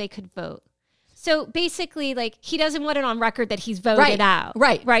before they could vote. So basically, like, he doesn't want it on record that he's voted out.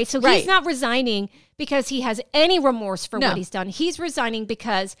 Right. So he's not resigning because he has any remorse for what he's done. He's resigning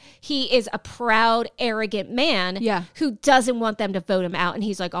because he is a proud, arrogant man who doesn't want them to vote him out. And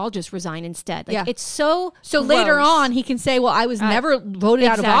he's like, I'll just resign instead. Like, it's so gross. Later on, he can say, well, I was never voted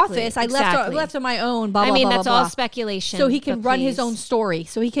out of office. I left on my own, blah, blah, blah, that's blah, all blah. speculation. So he can run his own story.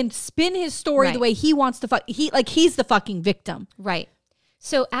 So he can spin his story the way he wants to he's the fucking victim. Right.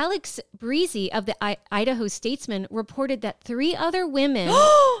 So Alex Breezy of the Idaho Statesman reported that 3 other women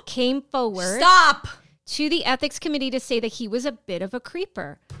came forward to the ethics committee to say that he was a bit of a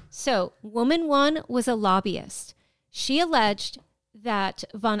creeper. So woman 1 was a lobbyist. She alleged that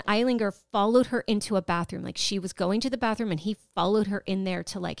von Ehlinger followed her into a bathroom. Like, she was going to the bathroom and he followed her in there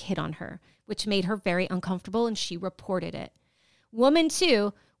to like hit on her, which made her very uncomfortable, and she reported it. Woman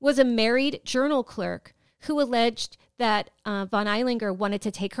 2 was a married journal clerk who alleged that von Ehlinger wanted to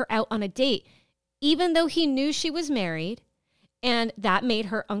take her out on a date, even though he knew she was married, and that made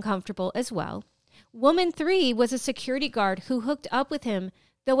her uncomfortable as well. Woman 3 was a security guard who hooked up with him,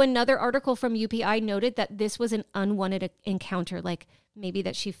 though another article from UPI noted that this was an unwanted encounter, like maybe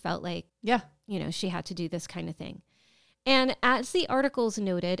that she felt like, she had to do this kind of thing. And as the articles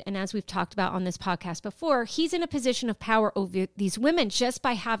noted, and as we've talked about on this podcast before, he's in a position of power over these women just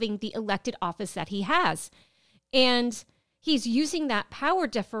by having the elected office that he has. And he's using that power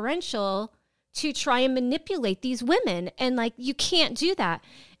differential to try and manipulate these women. And like, you can't do that.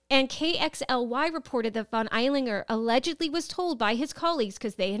 And KXLY reported that von Ehlinger allegedly was told by his colleagues,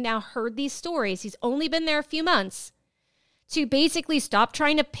 because they had now heard these stories, he's only been there a few months, to basically stop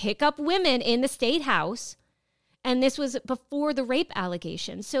trying to pick up women in the state house. And this was before the rape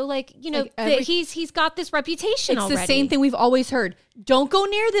allegation. So, like, you know, he's got this reputation already. It's the same thing we've always heard. Don't go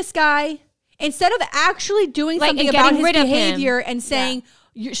near this guy. Instead of actually doing something about his behavior and saying,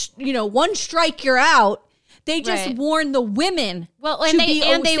 you know, one strike, you're out, they just warned the women. Well, and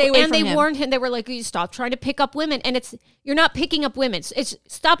they warned him. They were like, you stop trying to pick up women. And you're not picking up women. It's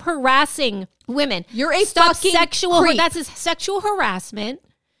stop harassing women. You're a fucking creep. That's a sexual harassment.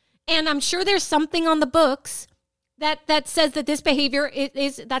 And I'm sure there's something on the books that says that this behavior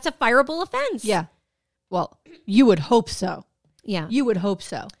that's a fireable offense. Yeah. Well, you would hope so. Yeah. You would hope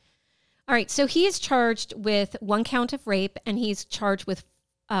so. All right. So he is charged with 1 count of rape, and he's charged with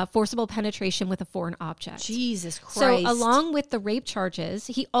forcible penetration with a foreign object. Jesus Christ. So along with the rape charges,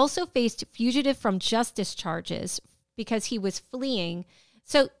 he also faced fugitive from justice charges because he was fleeing.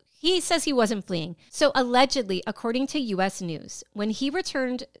 So he says he wasn't fleeing. So allegedly, according to U.S. News, when he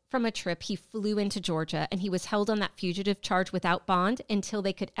returned from a trip, he flew into Georgia and he was held on that fugitive charge without bond until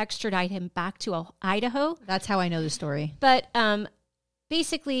they could extradite him back to Idaho. That's how I know the story. But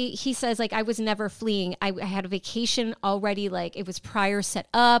basically, he says, like, I was never fleeing. I had a vacation already, like, it was prior set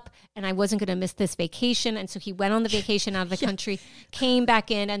up, and I wasn't going to miss this vacation. And so he went on the vacation out of the country, came back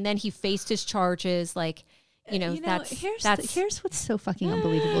in, and then he faced his charges, like, here's what's so fucking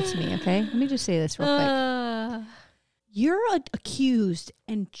unbelievable to me, okay? Let me just say this real quick. You're accused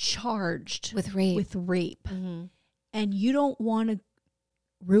and charged with rape. Mm-hmm. And you don't want to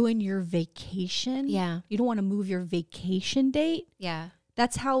ruin your vacation. Yeah. You don't want to move your vacation date. Yeah.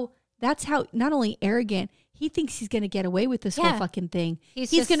 That's how not only arrogant, he thinks he's going to get away with this whole fucking thing.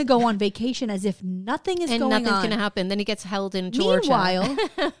 He's going to go on vacation as if nothing is going on. And nothing's going to happen. Then he gets held in Georgia. Meanwhile,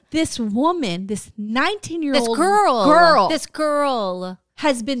 this woman, this 19-year-old this girl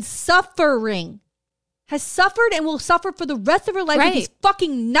has been suffering, has suffered and will suffer for the rest of her life with these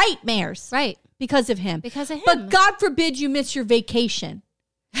fucking nightmares. Right. Because of him. Because of him. But God forbid you miss your vacation.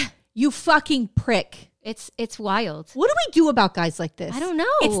 You fucking prick. It's wild. What do we do about guys like this? I don't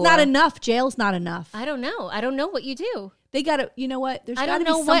know. It's not enough. Jail's not enough. I don't know. I don't know what you do. They got to, you know what? There's got to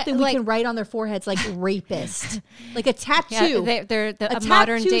be something we can write on their foreheads like rapist. Like a tattoo. Yeah, they're a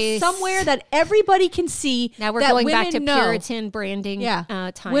modern day somewhere that everybody can see. Now we're going back to Puritan branding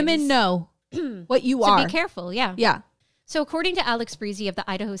times. Women know what you are. So be careful. Yeah. Yeah. So according to Alex Breezy of the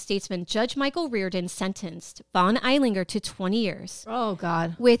Idaho Statesman, Judge Michael Reardon sentenced von Ehlinger to 20 years. Oh,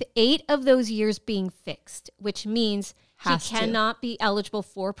 God. With 8 of those years being fixed, which means he cannot be eligible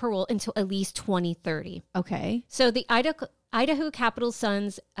for parole until at least 2030. Okay. So the Idaho Capital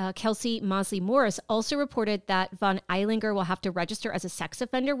Sun's Kelsey Mosley Morris also reported that von Ehlinger will have to register as a sex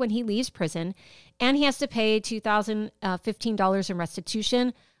offender when he leaves prison, and he has to pay $2,015 in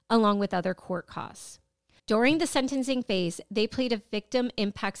restitution along with other court costs. During the sentencing phase, they played a victim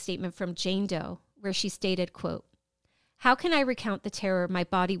impact statement from Jane Doe, where she stated, quote, "How can I recount the terror my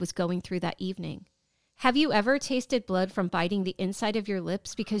body was going through that evening? Have you ever tasted blood from biting the inside of your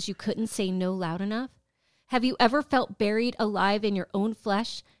lips because you couldn't say no loud enough? Have you ever felt buried alive in your own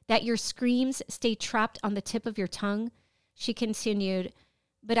flesh, that your screams stay trapped on the tip of your tongue?" She continued,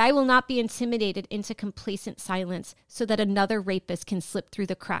 "But I will not be intimidated into complacent silence so that another rapist can slip through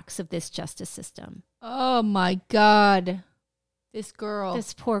the cracks of this justice system." Oh, my God. This girl.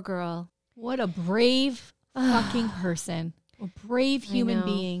 This poor girl. What a brave fucking person. A brave human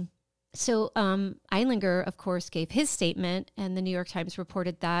being. So Ehlinger, of course, gave his statement, and the New York Times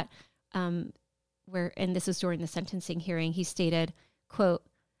reported that, and this is during the sentencing hearing, he stated, quote,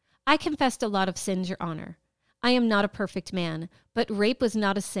 "I confessed a lot of sins, Your Honor. I am not a perfect man, but rape was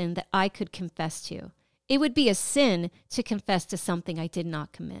not a sin that I could confess to. It would be a sin to confess to something I did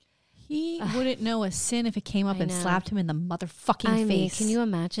not commit." He wouldn't know a sin if it came up and slapped him in the motherfucking face. Can you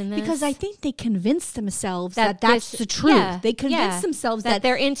imagine this? Because I think they convinced themselves that that's the truth. Yeah, they convinced themselves that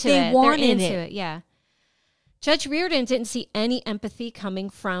they're into it. They're into it. Yeah. Judge Reardon didn't see any empathy coming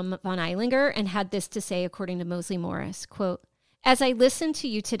from von Ehlinger and had this to say, according to Mosley Morris, quote, "As I listened to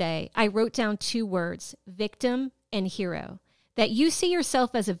you today, I wrote down 2 words, victim and hero. That you see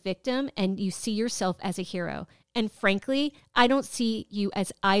yourself as a victim and you see yourself as a hero. And frankly, I don't see you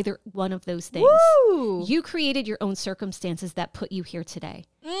as either one of those things. Woo! You created your own circumstances that put you here today."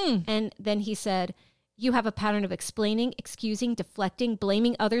 And then he said, "You have a pattern of explaining, excusing, deflecting,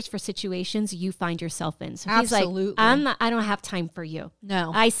 blaming others for situations you find yourself in." So Absolutely. He's like, I don't have time for you.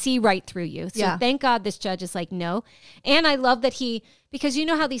 No. I see right through you. So thank God this judge is like, no. And I love that because you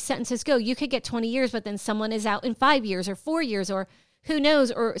know how these sentences go. You could get 20 years, but then someone is out in 5 years or 4 years or who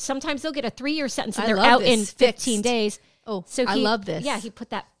knows? Or sometimes they'll get a 3-year sentence and they're out in 15 days. Oh, so I love this. Yeah, he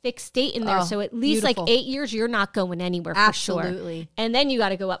put that fixed date in there. So at least like 8 years, you're not going anywhere for sure. Absolutely. And then you got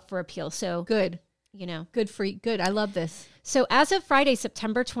to go up for appeal. So good. You know. Good. I love this. So as of Friday,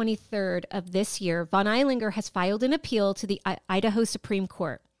 September 23rd of this year, von Ehlinger has filed an appeal to the Idaho Supreme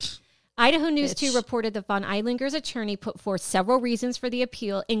Court. Idaho News 2 reported that von Ehlinger's attorney put forth several reasons for the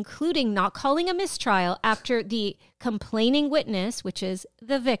appeal, including not calling a mistrial after the complaining witness, which is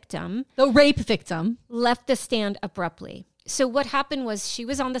the victim, the rape victim, left the stand abruptly. So what happened was she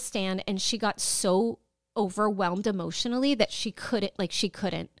was on the stand and she got so overwhelmed emotionally that she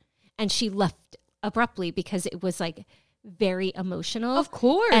couldn't. And she left abruptly because it was like very emotional. Of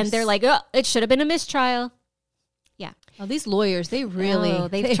course. And they're like, oh, it should have been a mistrial. Yeah. Oh, these lawyers, they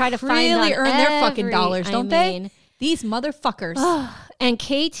try to really earn their fucking dollars, don't they? mean, These motherfuckers. And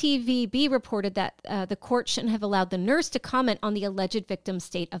KTVB reported that the court shouldn't have allowed the nurse to comment on the alleged victim's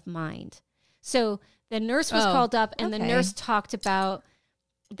state of mind. So the nurse was called up, and the nurse talked about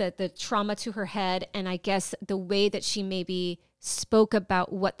the trauma to her head, and I guess the way that she maybe spoke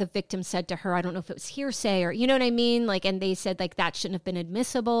about what the victim said to her. I don't know if it was hearsay or, you know what I mean? Like, and they said like that shouldn't have been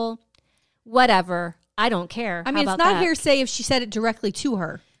admissible. Whatever. I don't care. I mean, it's not hearsay if she said it directly to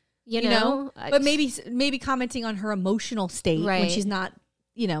her. You know? But maybe commenting on her emotional state when she's not,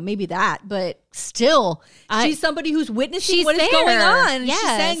 maybe that. But still, she's somebody who's witnessing what is going on. Yes. She's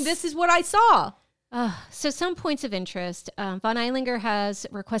saying, this is what I saw. So some points of interest. Von Ehlinger has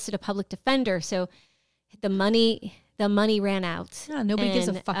requested a public defender. So the money ran out. Yeah, nobody gives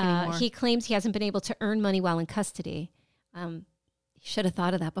a fuck anymore. He claims he hasn't been able to earn money while in custody. He should have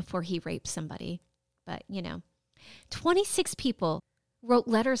thought of that before he raped somebody. But, 26 people wrote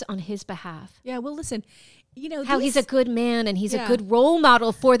letters on his behalf. Yeah, well, listen, how he's a good man and he's a good role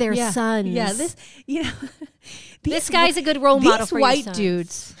model for their sons. Yeah, this guy's a good role model for white your sons.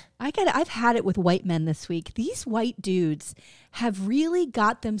 Dudes. I've had it with white men this week. These white dudes have really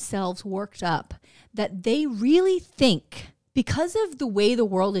got themselves worked up that they really think, because of the way the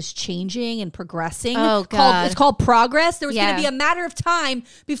world is changing and progressing, it's called progress. There's going to be a matter of time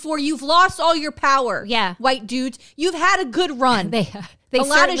before you've lost all your power. Yeah. White dudes, you've had a good run. They a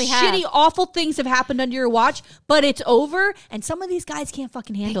lot of shitty, awful things have happened under your watch, but it's over. And some of these guys can't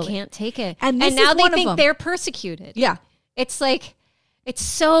fucking handle it. They can't take it. And now they think they're persecuted. Yeah. It's like... It's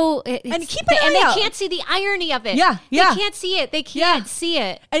so... and keep an eye out. They can't see the irony of it. Yeah. They can't see it. They can't see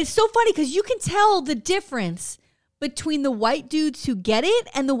it. And it's so funny because you can tell the difference between the white dudes who get it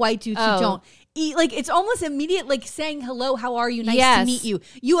and the white dudes who don't. Like, it's almost immediate, like saying, hello, how are you? Nice to meet you.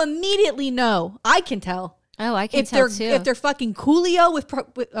 You immediately know. I can tell. Oh, I can tell too. If they're fucking Coolio with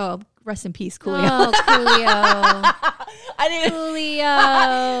rest in peace, Coolio. Oh, Coolio.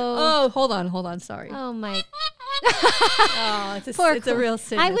 Coolio. Oh, hold on. Sorry. Oh, my. It's a real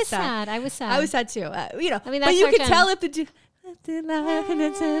sin. I was sad. I was sad too. I mean, that's but you can tell if the dude...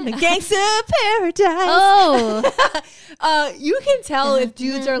 the gangsta paradise. Oh, you can tell if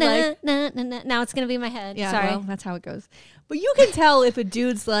dudes are like. Now it's gonna be in my head. Yeah, sorry. well, that's how it goes. But you can tell if a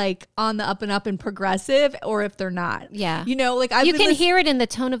dude's like on the up and up and progressive, or if they're not. Yeah, you like you can hear it in the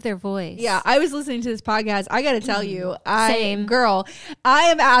tone of their voice. Yeah, I was listening to this podcast. I got to tell you, I am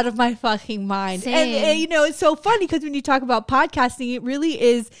out of my fucking mind. Same. And it's so funny because when you talk about podcasting, it really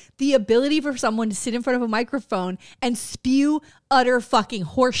is the ability for someone to sit in front of a microphone and spew utter fucking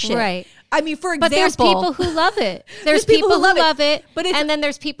horseshit. Right. I mean, for example, but there's people who love it. There's people who love it. But and then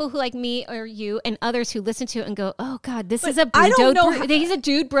there's people who like me or you and others who listen to it and go, "Oh God, this is a he's a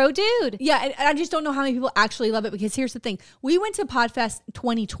dude, bro, dude." Yeah, and I just don't know how many people actually love it because here's the thing: we went to PodFest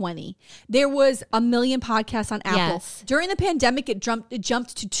 2020. There was 1 million podcasts on Apple. Yes. During the pandemic, it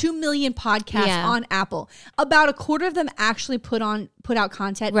jumped to 2 million podcasts on Apple. About a quarter of them actually put out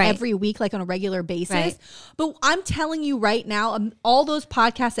content every week, like on a regular basis. Right. But I'm telling you right now, all those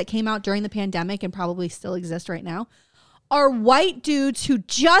podcasts that came out during the pandemic and probably still exist right now are white dudes who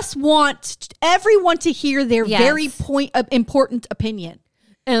just want everyone to hear their very important opinion.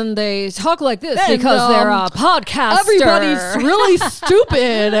 And they talk like this because they're a podcaster. Everybody's really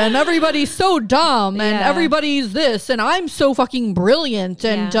stupid and everybody's so dumb and everybody's this and I'm so fucking brilliant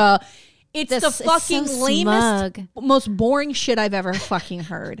and it's the fucking lamest, most boring shit I've ever fucking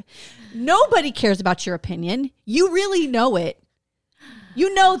heard. Nobody cares about your opinion. You really know it.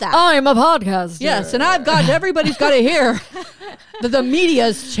 You know that. I'm a podcaster. Yes, and everybody's got to hear that the media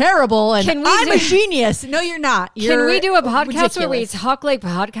is terrible and I'm a genius. No, you're not. Can we do a podcast where we talk like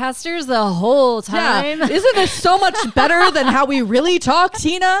podcasters the whole time? Yeah. Isn't this so much better than how we really talk,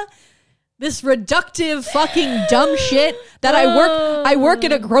 Tina? This reductive fucking dumb shit that I work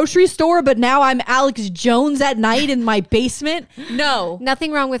at a grocery store, but now I'm Alex Jones at night in my basement. No.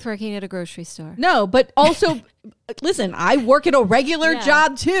 Nothing wrong with working at a grocery store. No, but also, listen, I work at a regular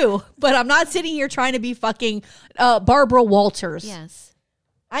job too, but I'm not sitting here trying to be fucking Barbara Walters. Yes.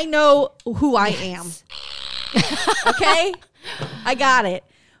 I know who I am. Okay? I got it.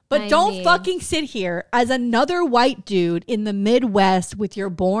 But don't fucking sit here as another white dude in the Midwest with your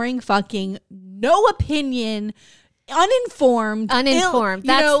boring fucking no opinion, uninformed. That's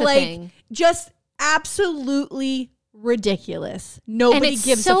the thing. Just absolutely ridiculous. Nobody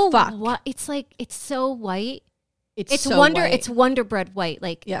gives a fuck. It's like, it's so white. It's so white. It's Wonder Bread white.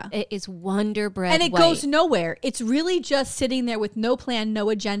 Like, it is Wonder Bread and it goes nowhere. It's really just sitting there with no plan, no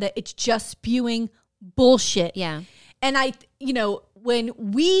agenda. It's just spewing bullshit. Yeah. And when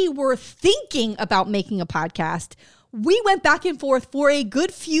we were thinking about making a podcast, we went back and forth for a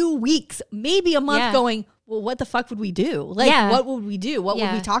good few weeks, maybe a month going, well, what the fuck would we do? Like, what would we do? What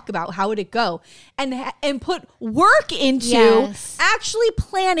would we talk about? How would it go? And put work into actually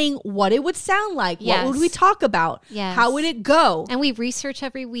planning what it would sound like. What would we talk about? How would it go? And we research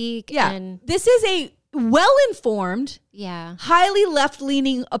every week. Yeah. And this is a well-informed, highly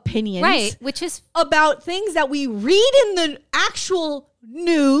left-leaning opinions. Right, which is about things that we read in the actual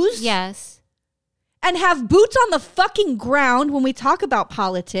news. Yes. And have boots on the fucking ground when we talk about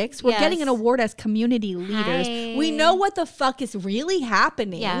politics. We're getting an award as community leaders. We know what the fuck is really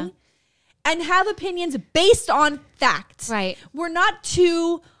happening. Yeah. And have opinions based on facts. Right. We're not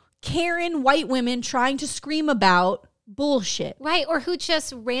two Karen white women trying to scream about bullshit. Right, or who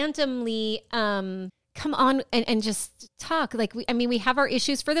just randomly come on and just talk. Like, we have our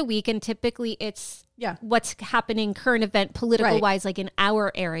issues for the week, and typically it's what's happening current event political wise, like in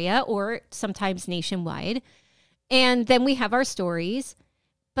our area or sometimes nationwide. And then we have our stories,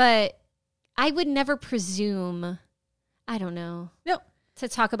 but I would never presume, I don't know, to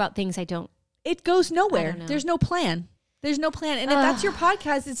talk about things I don't. It goes nowhere. There's no plan. There's no plan. And if that's your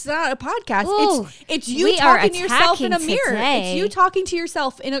podcast, it's not a podcast. Ooh, it's you talking to yourself in a mirror. It's you talking to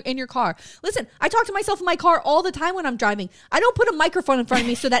yourself in your car. Listen, I talk to myself in my car all the time when I'm driving. I don't put a microphone in front of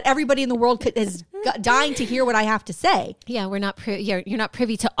me so that everybody in the world is dying to hear what I have to say. Yeah, we're not you're not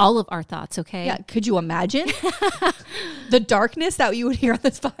privy to all of our thoughts, okay? Yeah, could you imagine the darkness that you would hear on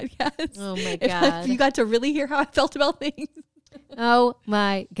this podcast? Oh my God. If you got to really hear how I felt about things. Oh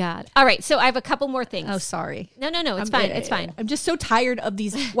my God. All right. So I have a couple more things. Oh, sorry. No. It's fine. It's fine. I'm just so tired of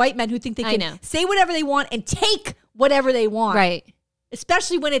these white men who think they can say whatever they want and take whatever they want. Right.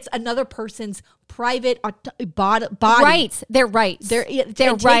 Especially when it's another person's private body. Rights. They're rights. They're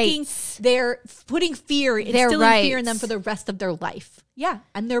rights. They're putting fear, instilling fear in them for the rest of their life. Yeah.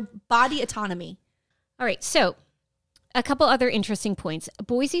 And their body autonomy. All right. So a couple other interesting points.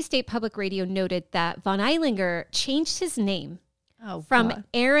 Boise State Public Radio noted that von Ehlinger changed his name from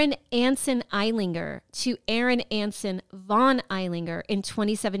Aaron Anson Ehlinger to Aaron Anson von Ehlinger in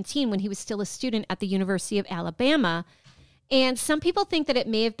 2017 when he was still a student at the University of Alabama. And some people think that it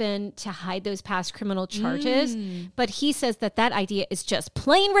may have been to hide those past criminal charges, but he says that idea is just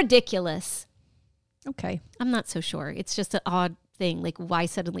plain ridiculous. Okay. I'm not so sure. It's just an odd thing. Like, why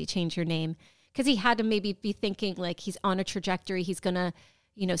suddenly change your name? Because he had to maybe be thinking like he's on a trajectory. He's going to,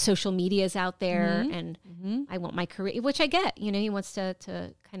 social media's out there and I want my career, which I get. He wants to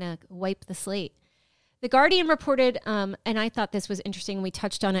kind of wipe the slate. The Guardian reported, and I thought this was interesting. We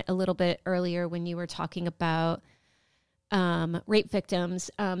touched on it a little bit earlier when you were talking about rape victims.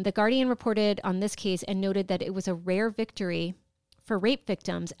 The Guardian reported on this case and noted that it was a rare victory for rape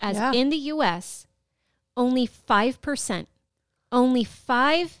victims, as in the U.S., only 5%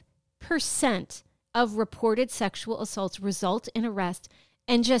 of reported sexual assaults result in arrest,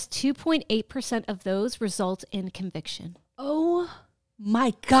 and just 2.8% of those result in conviction. Oh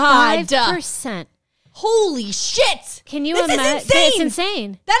my God. 5%. Holy shit. Can you imagine? It's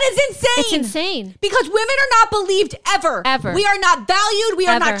insane. That is insane. It's insane. Because women are not believed ever. Ever. We are not valued. We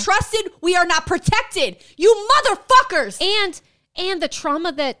are not trusted. We are not protected. You motherfuckers. And the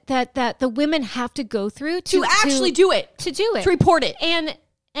trauma that the women have to go through to actually do it. To do it. To report it.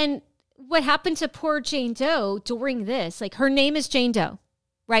 And what happened to poor Jane Doe during this? Like, her name is Jane Doe,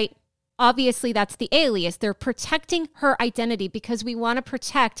 right? Obviously, that's the alias. They're protecting her identity because we want to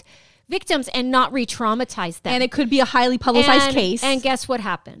protect victims and not re-traumatize them. And it could be a highly publicized case. And guess what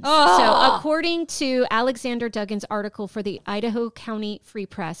happens? So according to Alexander Duggan's article for the Idaho County Free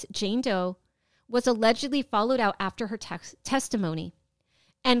Press, Jane Doe was allegedly followed out after her testimony.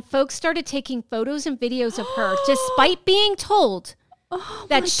 And folks started taking photos and videos of her despite being told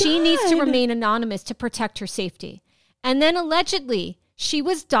that she needs to remain anonymous to protect her safety. And then allegedly, She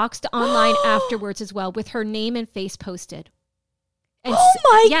was doxxed online afterwards as well, with her name and face posted. And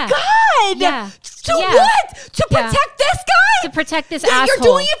God! Yeah. To what? To protect this guy? To protect this asshole. You're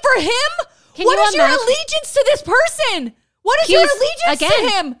doing it for him? What is your allegiance to this person? What is your allegiance to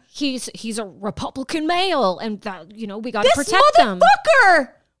him? He's a Republican male, and we got to protect him. This motherfucker!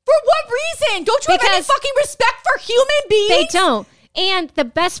 For what reason? Don't you have any fucking respect for human beings? They don't. And the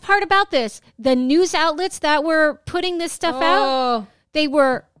best part about this, the news outlets that were putting this stuff out, they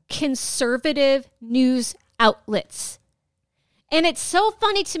were conservative news outlets. And it's so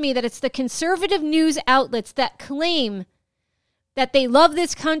funny to me that it's the conservative news outlets that claim that they love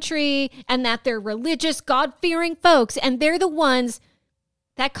this country and that they're religious, God-fearing folks, and they're the ones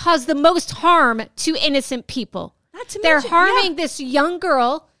that cause the most harm to innocent people. They're harming this young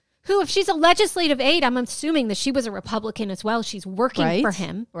girl who, if she's a legislative aide, I'm assuming that she was a Republican as well. She's working for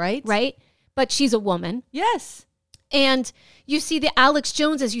him. Right? But she's a woman. Yes. And you see the Alex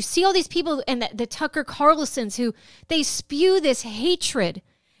Joneses, you see all these people and the Tucker Carlsons who they spew this hatred.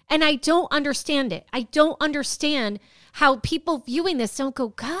 And I don't understand it. I don't understand how people viewing this don't go,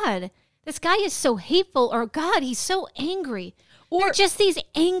 God, this guy is so hateful, or God, he's so angry. Or they're just these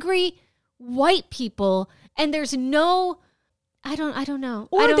angry white people, and there's no, I don't know.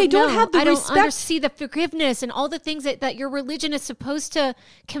 Or they don't have the respect. I don't see the forgiveness and all the things that your religion is supposed to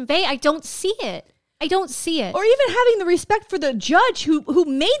convey. I don't see it. I don't see it. Or even having the respect for the judge who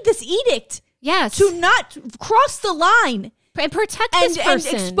made this edict. Yes. To not cross the line. And protect this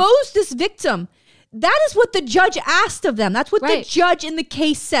person. And expose this victim. That is what the judge asked of them. That's what the judge in the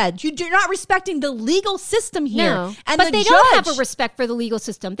case said. You're not respecting the legal system here. No, but they don't have a respect for the legal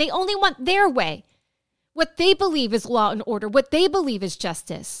system. They only want their way. What they believe is law and order. What they believe is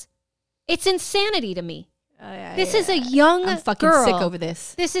justice. It's insanity to me. This is a young I'm fucking girl. sick over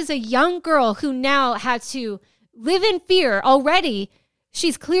this. This is a young girl who now had to live in fear already.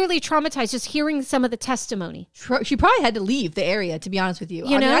 She's clearly traumatized just hearing some of the testimony. She probably had to leave the area, to be honest with you. I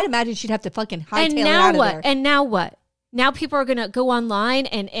mean, I'd imagine she'd have to fucking hightail it out of there. And now what? Now people are going to go online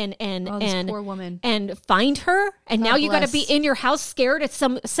and this poor woman. And find her. And now you got to be in your house scared that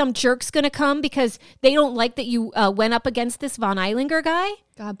some jerk's going to come because they don't like that you went up against this Von Ehlinger guy.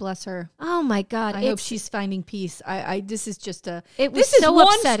 God bless her. Oh my God. I hope she's finding peace. This is just this is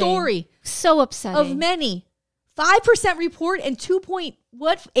one upsetting. Story. So upsetting. Of many. 5% report and 8%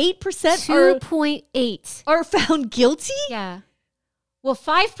 2.8 are found guilty? Yeah. Well,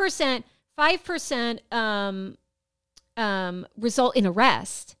 5% result in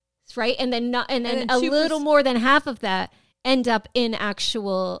arrest, right? And then a little more than half of that end up in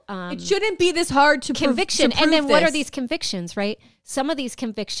actual it shouldn't be this hard to conviction. Prove and then this. What are these convictions, right? Some of these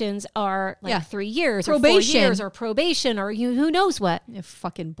convictions are 3 years probation. Or 4 years or probation or who knows what.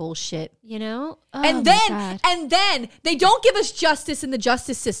 Fucking bullshit. Oh, and then they don't give us justice in the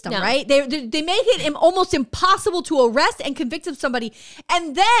justice system, right? They make it almost impossible to arrest and convict of somebody.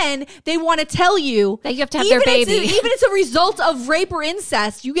 And then they want to tell you that you have to have their baby. Even if it's a result of rape or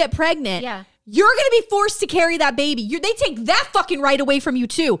incest, you get pregnant. Yeah. You're going to be forced to carry that baby. They take that fucking right away from you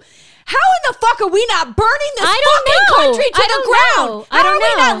too. How in the fuck are we not burning this fucking country to the ground? How are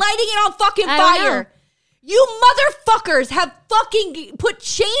we not lighting it on fucking fire? You motherfuckers have fucking put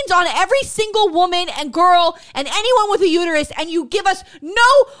chains on every single woman and girl and anyone with a uterus, and you give us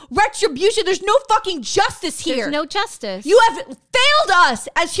no retribution. There's no fucking justice here. There's no justice. You have failed us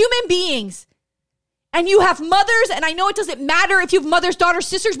as human beings. And you have mothers, and I know it doesn't matter if you have mothers, daughters,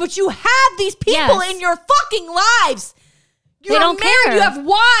 sisters, but you have these people in your fucking lives. You are married, you have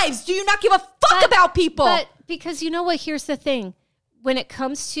wives. Do you not give a fuck about people? But because you know what? Here's the thing. When it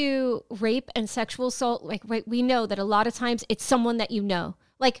comes to rape and sexual assault, we know that a lot of times it's someone that you know.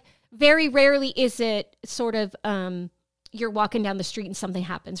 Like, very rarely is it sort of you're walking down the street and something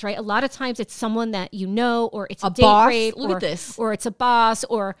happens, right? A lot of times it's someone that you know, or it's a date boss. rape. Look at this. Or it's a boss,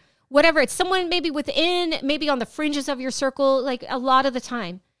 or whatever. It's someone maybe maybe on the fringes of your circle, like a lot of the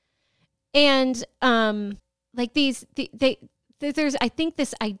time. And there's I think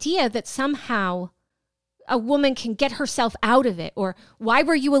this idea that somehow a woman can get herself out of it, or why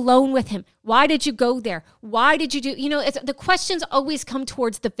were you alone with him? Why did you go there? Why did you do? The questions always come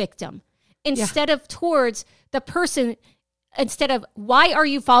towards the victim instead of towards the person. Instead of why are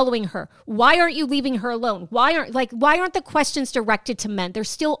you following her? Why aren't you leaving her alone? Why aren't the questions directed to men? They're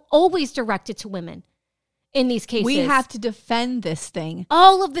still always directed to women in these cases. We have to defend this thing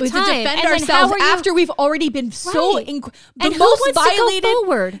all of the time. We have to defend ourselves after we've already been so and the most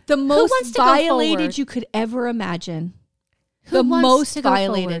violated. The most violated you could ever imagine. The most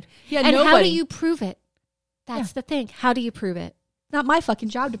violated. Yeah, and how do you prove it? That's the thing. How do you prove it? Not my fucking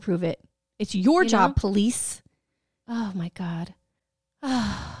job to prove it. It's your job, police. Oh my God.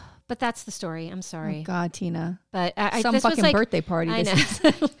 But that's the story. I'm sorry. Oh God, Tina. But some this fucking was birthday party. I know.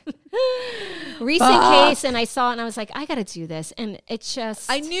 Recent case, and I saw it, and I was like, I got to do this, and it's just.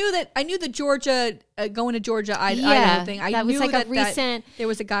 I knew the Georgia going to Georgia Idaho thing. I knew was like a recent. There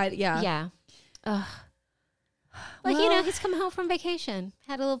was a guy. Yeah. Yeah. Like, you know, he's come home from vacation,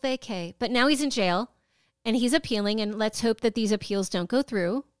 had a little vacay, but now he's in jail, and he's appealing, and let's hope that these appeals don't go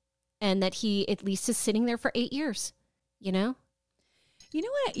through, and that he at least is sitting there for 8 years. You know. You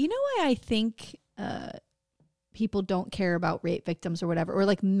know what? You know why I think people don't care about rape victims or whatever, or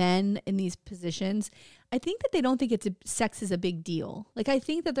like men in these positions. I think that they don't think sex is a big deal. Like, I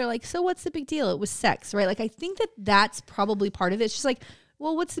think that they're like, so what's the big deal? It was sex, right? Like, I think that that's probably part of it. It's just like,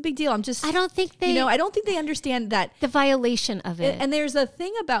 well, what's the big deal? I don't think they understand that the violation of it. And there's a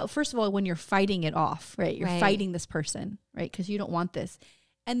thing about, first of all, when you're fighting it off, right? You're fighting this person, right? Because you don't want this.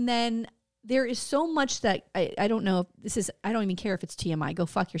 And then there is so much that I don't know if this is, I don't even care if it's TMI, go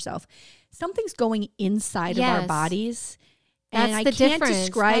fuck yourself. Something's going inside of our bodies. And I can't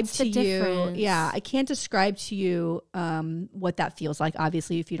describe to you. Yeah, I can't describe to you what that feels like,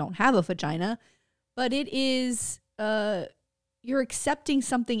 obviously, if you don't have a vagina. But it is, you're accepting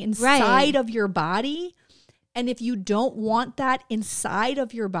something inside of your body. And if you don't want that inside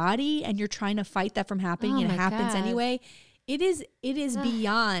of your body and you're trying to fight that from happening and it happens anyway, it is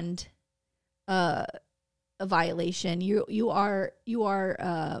beyond a violation. You are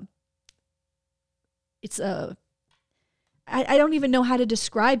it's a I don't even know how to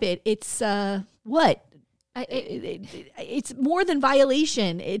describe it. It's what? It's more than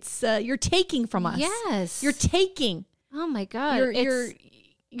violation. It's you're taking from us. Yes. You're taking. Oh my God. I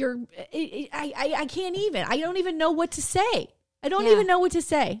can't even. I don't even know what to say. I don't even know what to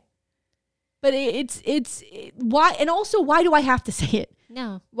say. But it's why, and also why do I have to say it?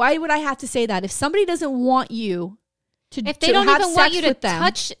 No. Why would I have to say that if somebody doesn't want you to, if they don't even want you to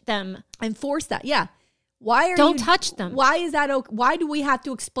touch them and force that? Yeah. Why are don't touch them? Why is that? Why do we have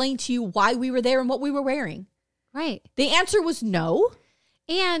to explain to you why we were there and what we were wearing? Right. The answer was no.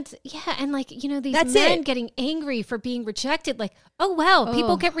 And and like, you know, these men getting angry for being rejected. Like, oh, wow,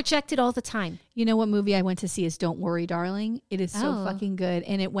 people get rejected all the time. You know what movie I went to see is Don't Worry, Darling. It is so fucking good.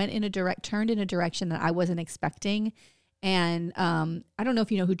 And it went turned in a direction that I wasn't expecting. And I don't know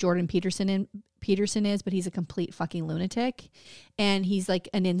if you know who Jordan Peterson is, but he's a complete fucking lunatic. And he's like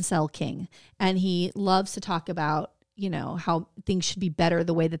an incel king. And he loves to talk about, you know, how things should be better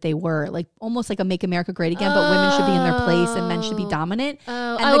the way that they were, like almost like a Make America Great Again, but women should be in their place and men should be dominant.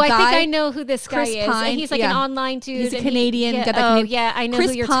 I think I know who this guy is. Pine, he's like an online dude. He's a Canadian. I know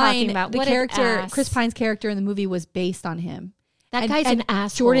who you're talking about. The character, Chris Pine's character in the movie was based on him. That guy's an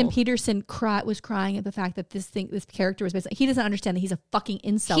asshole. Jordan Peterson was crying at the fact that this character was based on. He doesn't understand that he's a fucking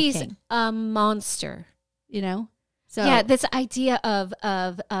incel king. He's a monster. You know? So yeah, this idea of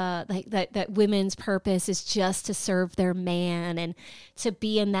like that women's purpose is just to serve their man and to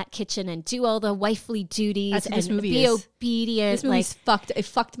be in that kitchen and do all the wifely duties and be obedient. This movie's fucked. It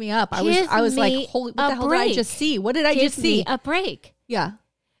fucked me up. I was like, holy, what the hell did I just see? What did I just see? Give me a break. Yeah.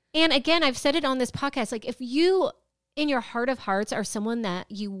 And again, I've said it on this podcast. Like, if you, in your heart of hearts, are someone that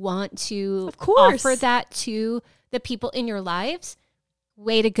you want to offer that to the people in your lives,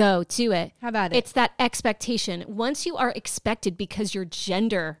 way to go, do it. How about it? It's that expectation. Once you are expected because your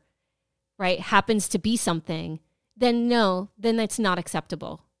gender, right, happens to be something, then it's not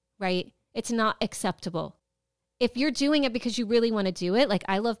acceptable, right? It's not acceptable. If you're doing it because you really want to do it, like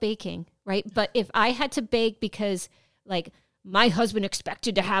I love baking, right? But if I had to bake because like my husband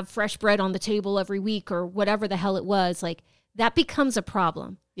expected to have fresh bread on the table every week or whatever the hell it was, like that becomes a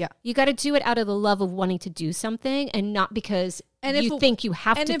problem. Yeah. You got to do it out of the love of wanting to do something and not because you think you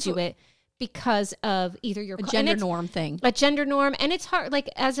have to do it because of either your gender norm thing. A gender norm. And it's hard. Like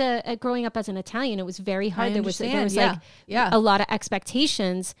as growing up as an Italian, it was very hard. There was like a lot of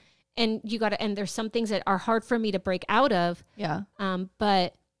expectations and and there's some things that are hard for me to break out of. Yeah.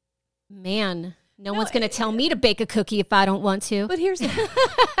 But man, no one's going to tell me to bake a cookie if I don't want to. But here's the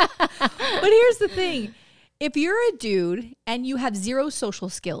thing. If you're a dude and you have zero social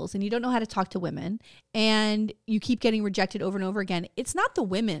skills and you don't know how to talk to women and you keep getting rejected over and over again, it's not the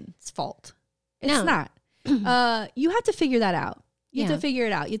women's fault. It's not. You have to figure that out. You have to figure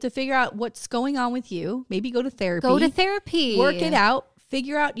it out. You have to figure out what's going on with you. Maybe go to therapy. Work it out.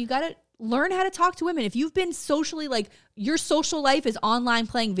 Figure out. You got to learn how to talk to women. If you've been socially, like your social life is online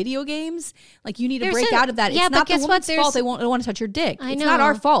playing video games, like you need to break out of that. Yeah, it's not the woman's fault. They don't want to touch your dick. It's not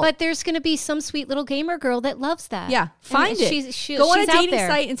our fault. But there's going to be some sweet little gamer girl that loves that. Yeah, find it. Go on a dating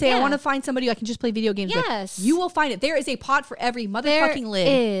site and say, I want to find somebody who I can just play video games with. You will find it. There is a pot for every motherfucking lid.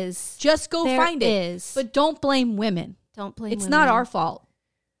 There is. Just go find it. But don't blame women. Don't blame It's women. not our fault.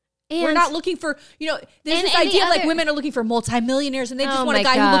 And we're not looking for, there's this idea like women are looking for multimillionaires and they just want a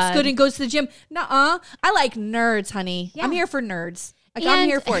guy who looks good and goes to the gym. Nuh-uh. I like nerds, honey. Yeah. I'm here for nerds. Like, I'm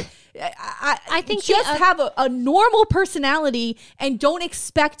here for it. I think just have a normal personality and don't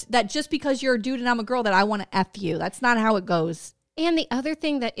expect that just because you're a dude and I'm a girl that I want to F you. That's not how it goes. And the other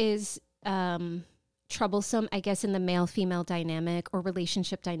thing that is troublesome, I guess, in the male-female dynamic or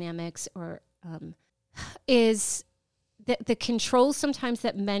relationship dynamics or is the control sometimes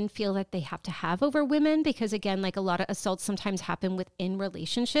that men feel that they have to have over women, because again, like a lot of assaults sometimes happen within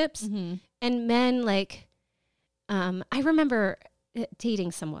relationships, and men like, I remember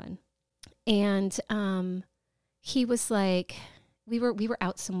dating someone, and he was like, we were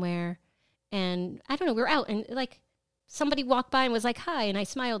out somewhere, and I don't know, we were out, and like somebody walked by and was like, hi, and I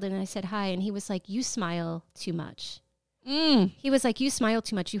smiled and I said hi, and he was like, you smile too much. He was like, you smile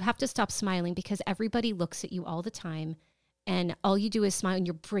too much. You have to stop smiling because everybody looks at you all the time. And all you do is smile and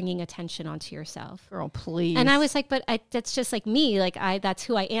you're bringing attention onto yourself. Girl, please. And I was like, but that's just like me. Like that's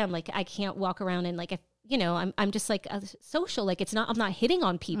who I am. Like I can't walk around and like, I'm just like a social, like I'm not hitting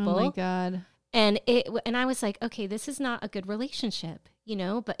on people. Oh my God. And I was like, okay, this is not a good relationship,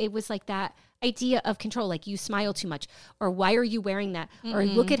 but it was like that idea of control. Like you smile too much, or why are you wearing that? Or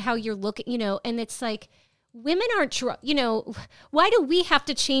look at how you're looking, and it's like, women aren't, why do we have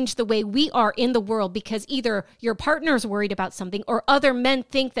to change the way we are in the world? Because either your partner's worried about something or other men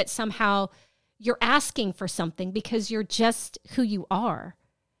think that somehow you're asking for something because you're just who you are.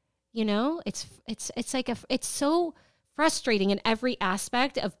 It's like it's so frustrating in every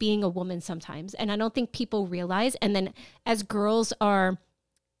aspect of being a woman sometimes. And I don't think people realize. And then as girls are,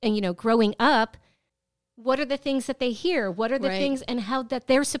 growing up, what are the things that they hear? What are the things and how that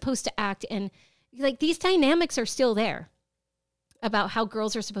they're supposed to act? And like these dynamics are still there about how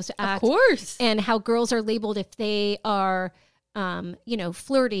girls are supposed to act. Of course. And how girls are labeled if they are,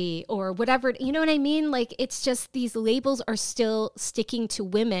 flirty or whatever. You know what I mean? Like, it's just these labels are still sticking to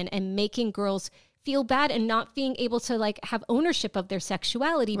women and making girls feel bad and not being able to like have ownership of their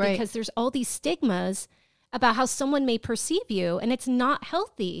sexuality because there's all these stigmas about how someone may perceive you. And it's not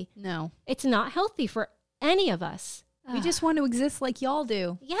healthy. No. It's not healthy for any of us. We just want to exist like y'all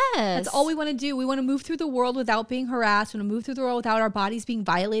do. Yes. That's all we want to do. We want to move through the world without being harassed. We want to move through the world without our bodies being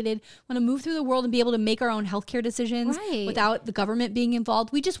violated. We want to move through the world and be able to make our own healthcare decisions without the government being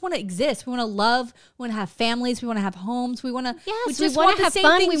involved. We just want to exist. We want to love. We want to have families. We want to have homes. We want to. Yes, we just want to have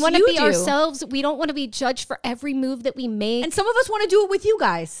fun. We want to be do. ourselves. We don't want to be judged for every move that we make. And some of us want to do it with you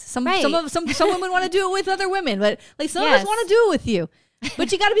guys. Some women want to do it with other women, but like some of us want to do it with you.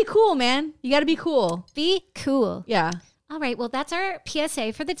 But you got to be cool, man. You got to be cool. Be cool. Yeah. All right. Well, that's our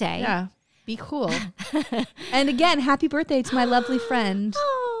PSA for the day. Yeah. Be cool. And again, happy birthday to my lovely friend.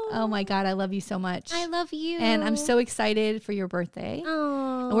 Oh my God, I love you so much. I love you. And I'm so excited for your birthday.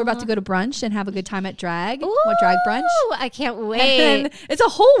 Oh. And we're about to go to brunch and have a good time at drag. What drag brunch? I can't wait. And then it's a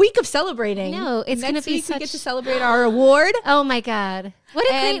whole week of celebrating. No, it's going to be we get to celebrate our award. Oh my God. What a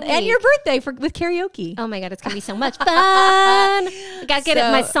great week. And your birthday with karaoke. Oh my God, it's going to be so much fun. I got to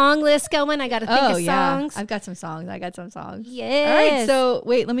get my song list going. I got to think of songs. I've got some songs. Yes. All right, so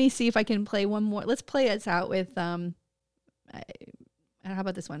wait, let me see if I can play one more. Let's play us out with, how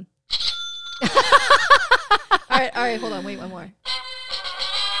about this one? All right, hold on, wait, one more.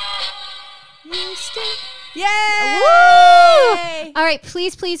 Yay! Woo! All right,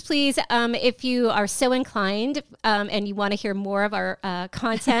 please, if you are so inclined and you want to hear more of our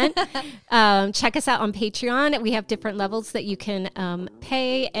content, check us out on Patreon. We have different levels that you can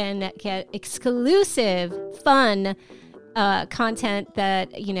pay and get exclusive, fun content that,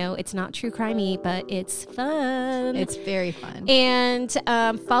 it's not true crimey, but it's fun. It's very fun. And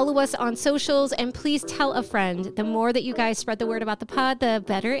follow us on socials, and please tell a friend. The more that you guys spread the word about the pod, the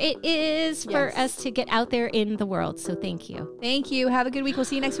better it is for us to get out there in the world. So thank you. Thank you. Have a good week. We'll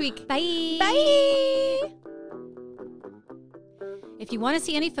see you next week. Bye. Bye. If you want to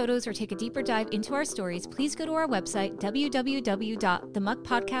see any photos or take a deeper dive into our stories, please go to our website,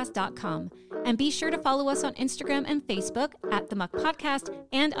 www.themuckpodcast.com. And be sure to follow us on Instagram and Facebook at The Muck Podcast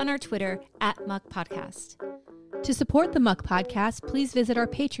and on our Twitter at Muck Podcast. To support The Muck Podcast, please visit our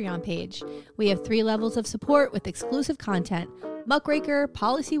Patreon page. We have 3 levels of support with exclusive content: Muckraker,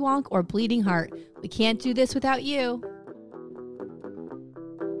 Policy Wonk, or Bleeding Heart. We can't do this without you.